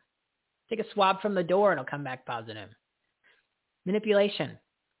positive. Take a swab from the door, and it'll come back positive. Manipulation,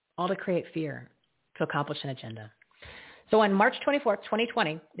 all to create fear, to accomplish an agenda. So on March 24th,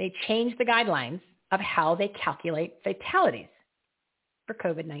 2020, they changed the guidelines of how they calculate fatalities for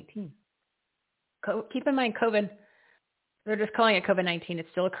COVID-19. Keep in mind, COVID, they're just calling it COVID-19. It's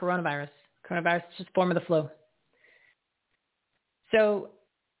still a coronavirus. Coronavirus is just a form of the flu. So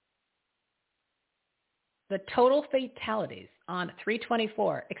the total fatalities on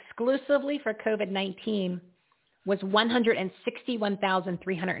 3/24 exclusively for COVID-19 was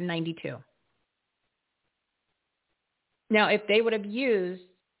 161,392. Now, if they would have used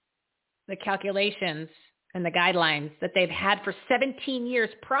the calculations and the guidelines that they've had for 17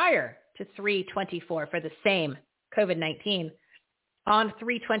 years prior to 3/24 for the same COVID-19, on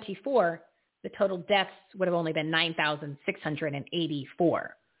 3/24, the total deaths would have only been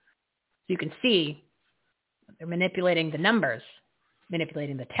 9,684. So you can see they're manipulating the numbers,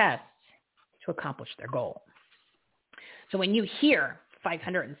 manipulating the tests to accomplish their goal. So when you hear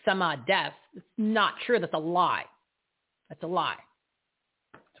 500 and some odd deaths, it's not true. That's a lie. That's a lie.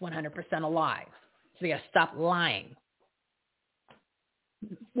 It's 100% a lie. So you got to stop lying.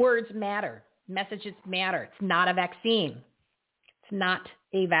 Words matter. Messages matter. It's not a vaccine. It's not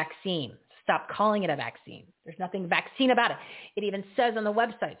a vaccine. Stop calling it a vaccine. There's nothing vaccine about it. It even says on the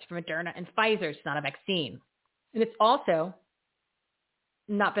websites for Moderna and Pfizer it's not a vaccine. And it's also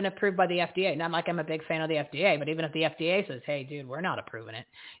not been approved by the FDA. Not like I'm a big fan of the FDA, but even if the FDA says, hey, dude, we're not approving it,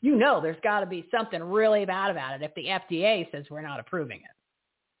 you know there's got to be something really bad about it if the FDA says we're not approving it.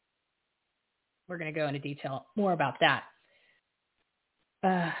 We're going to go into detail more about that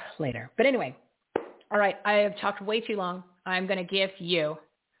later. But anyway, all right, I have talked way too long. I am going to give you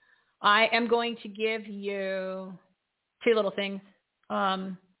two little things.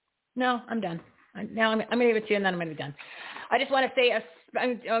 No, I'm done. Now I'm going to give it to you, and then I'm going to be done. I just want to say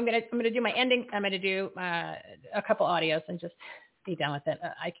I'm going to do my ending. I'm going to do a couple audios and just be done with it.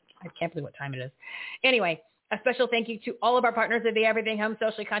 I can't believe what time it is. Anyway, a special thank you to all of our partners of the Everything Home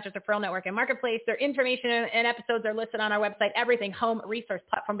Socially Conscious Referral Network and Marketplace. Their information and episodes are listed on our website,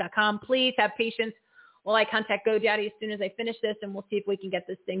 everythinghomeresourceplatform.com. Please have patience while I contact GoDaddy as soon as I finish this, and we'll see if we can get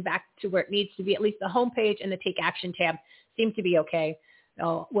this thing back to where it needs to be. At least the homepage and the Take Action tab seem to be okay.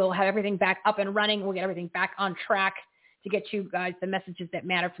 We'll have everything back up and running. We'll get everything back on track to get you guys the messages that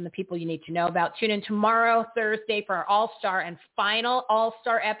matter from the people you need to know about. Tune in tomorrow, Thursday, for our all-star and final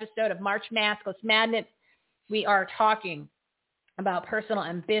all-star episode of March Madness. We are talking about personal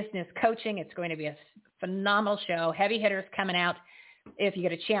and business coaching. It's going to be a phenomenal show. Heavy hitters coming out. If you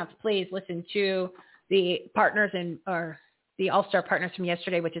get a chance, please listen to the partners or the all-star partners from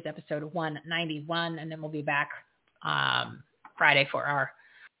yesterday, which is episode 191, and then we'll be back Friday for our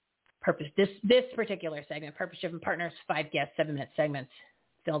purpose. This particular segment, Purpose-Driven Partners, 5 guest, 7-minute segments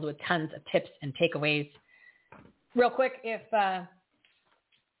filled with tons of tips and takeaways. Real quick, I'll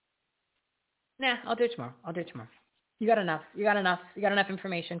do it tomorrow. You got enough. You got enough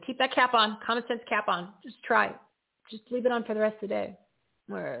information. Keep that cap on, common sense cap on. Just try it. Just leave it on for the rest of the day.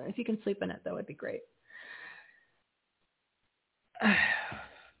 Or if you can sleep in it, that would be great.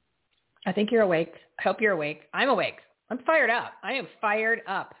 I think you're awake. I hope you're awake. I'm awake. I'm fired up. I am fired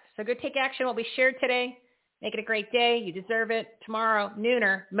up. So go take action. What we shared today. Make it a great day. You deserve it. Tomorrow,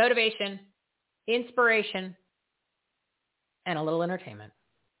 nooner, motivation, inspiration, and a little entertainment.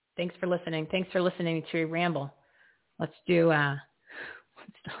 Thanks for listening. Thanks for listening to Ramble. Let's do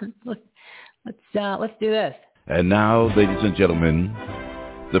let's do this. And now, ladies and gentlemen,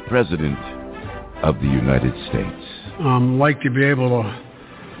 the President of the United States. Like to be able to.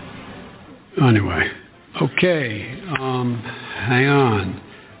 Anyway, okay. Hang on.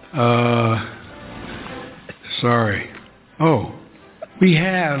 Sorry. Oh, we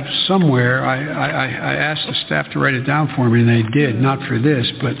have somewhere. I asked the staff to write it down for me, and they did. Not for this,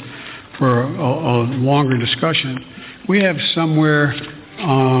 but for a longer discussion. We have somewhere.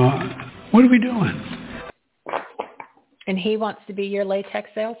 What are we doing? And he wants to be your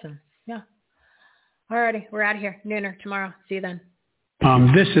latex salesman. Yeah. Alrighty, we're out of here. Nooner tomorrow. See you then.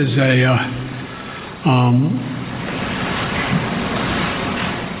 This is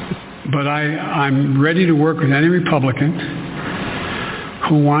but I'm ready to work with any Republican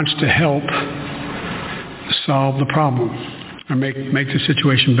who wants to help solve the problem or make the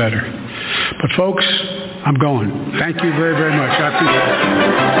situation better. But folks, I'm going. Thank you very, very much. I appreciate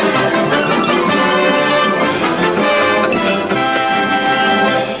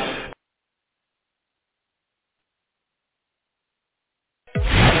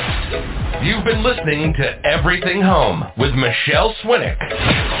it. You've been listening to Everything Home with Michelle Swinnick.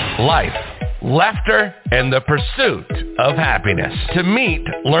 Life, laughter, and the pursuit of happiness. To meet,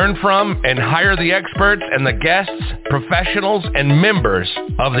 learn from, and hire the experts and the guests, professionals, and members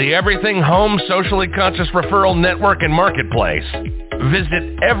of the Everything Home Socially Conscious Referral Network and Marketplace,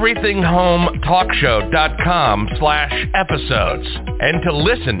 visit everythinghometalkshow.com/episodes. And to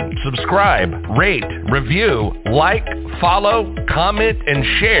listen, subscribe, rate, review, like, follow, comment, and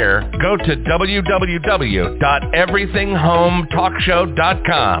share, go to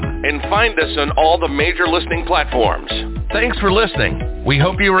www.everythinghometalkshow.com and find us on all the major listening platforms. Thanks for listening. We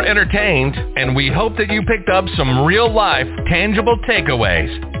hope you were entertained, and we hope that you picked up some real-life, tangible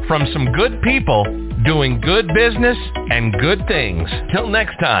takeaways from some good people doing good business and good things. Till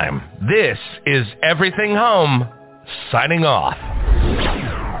next time, this is Everything Home, signing off.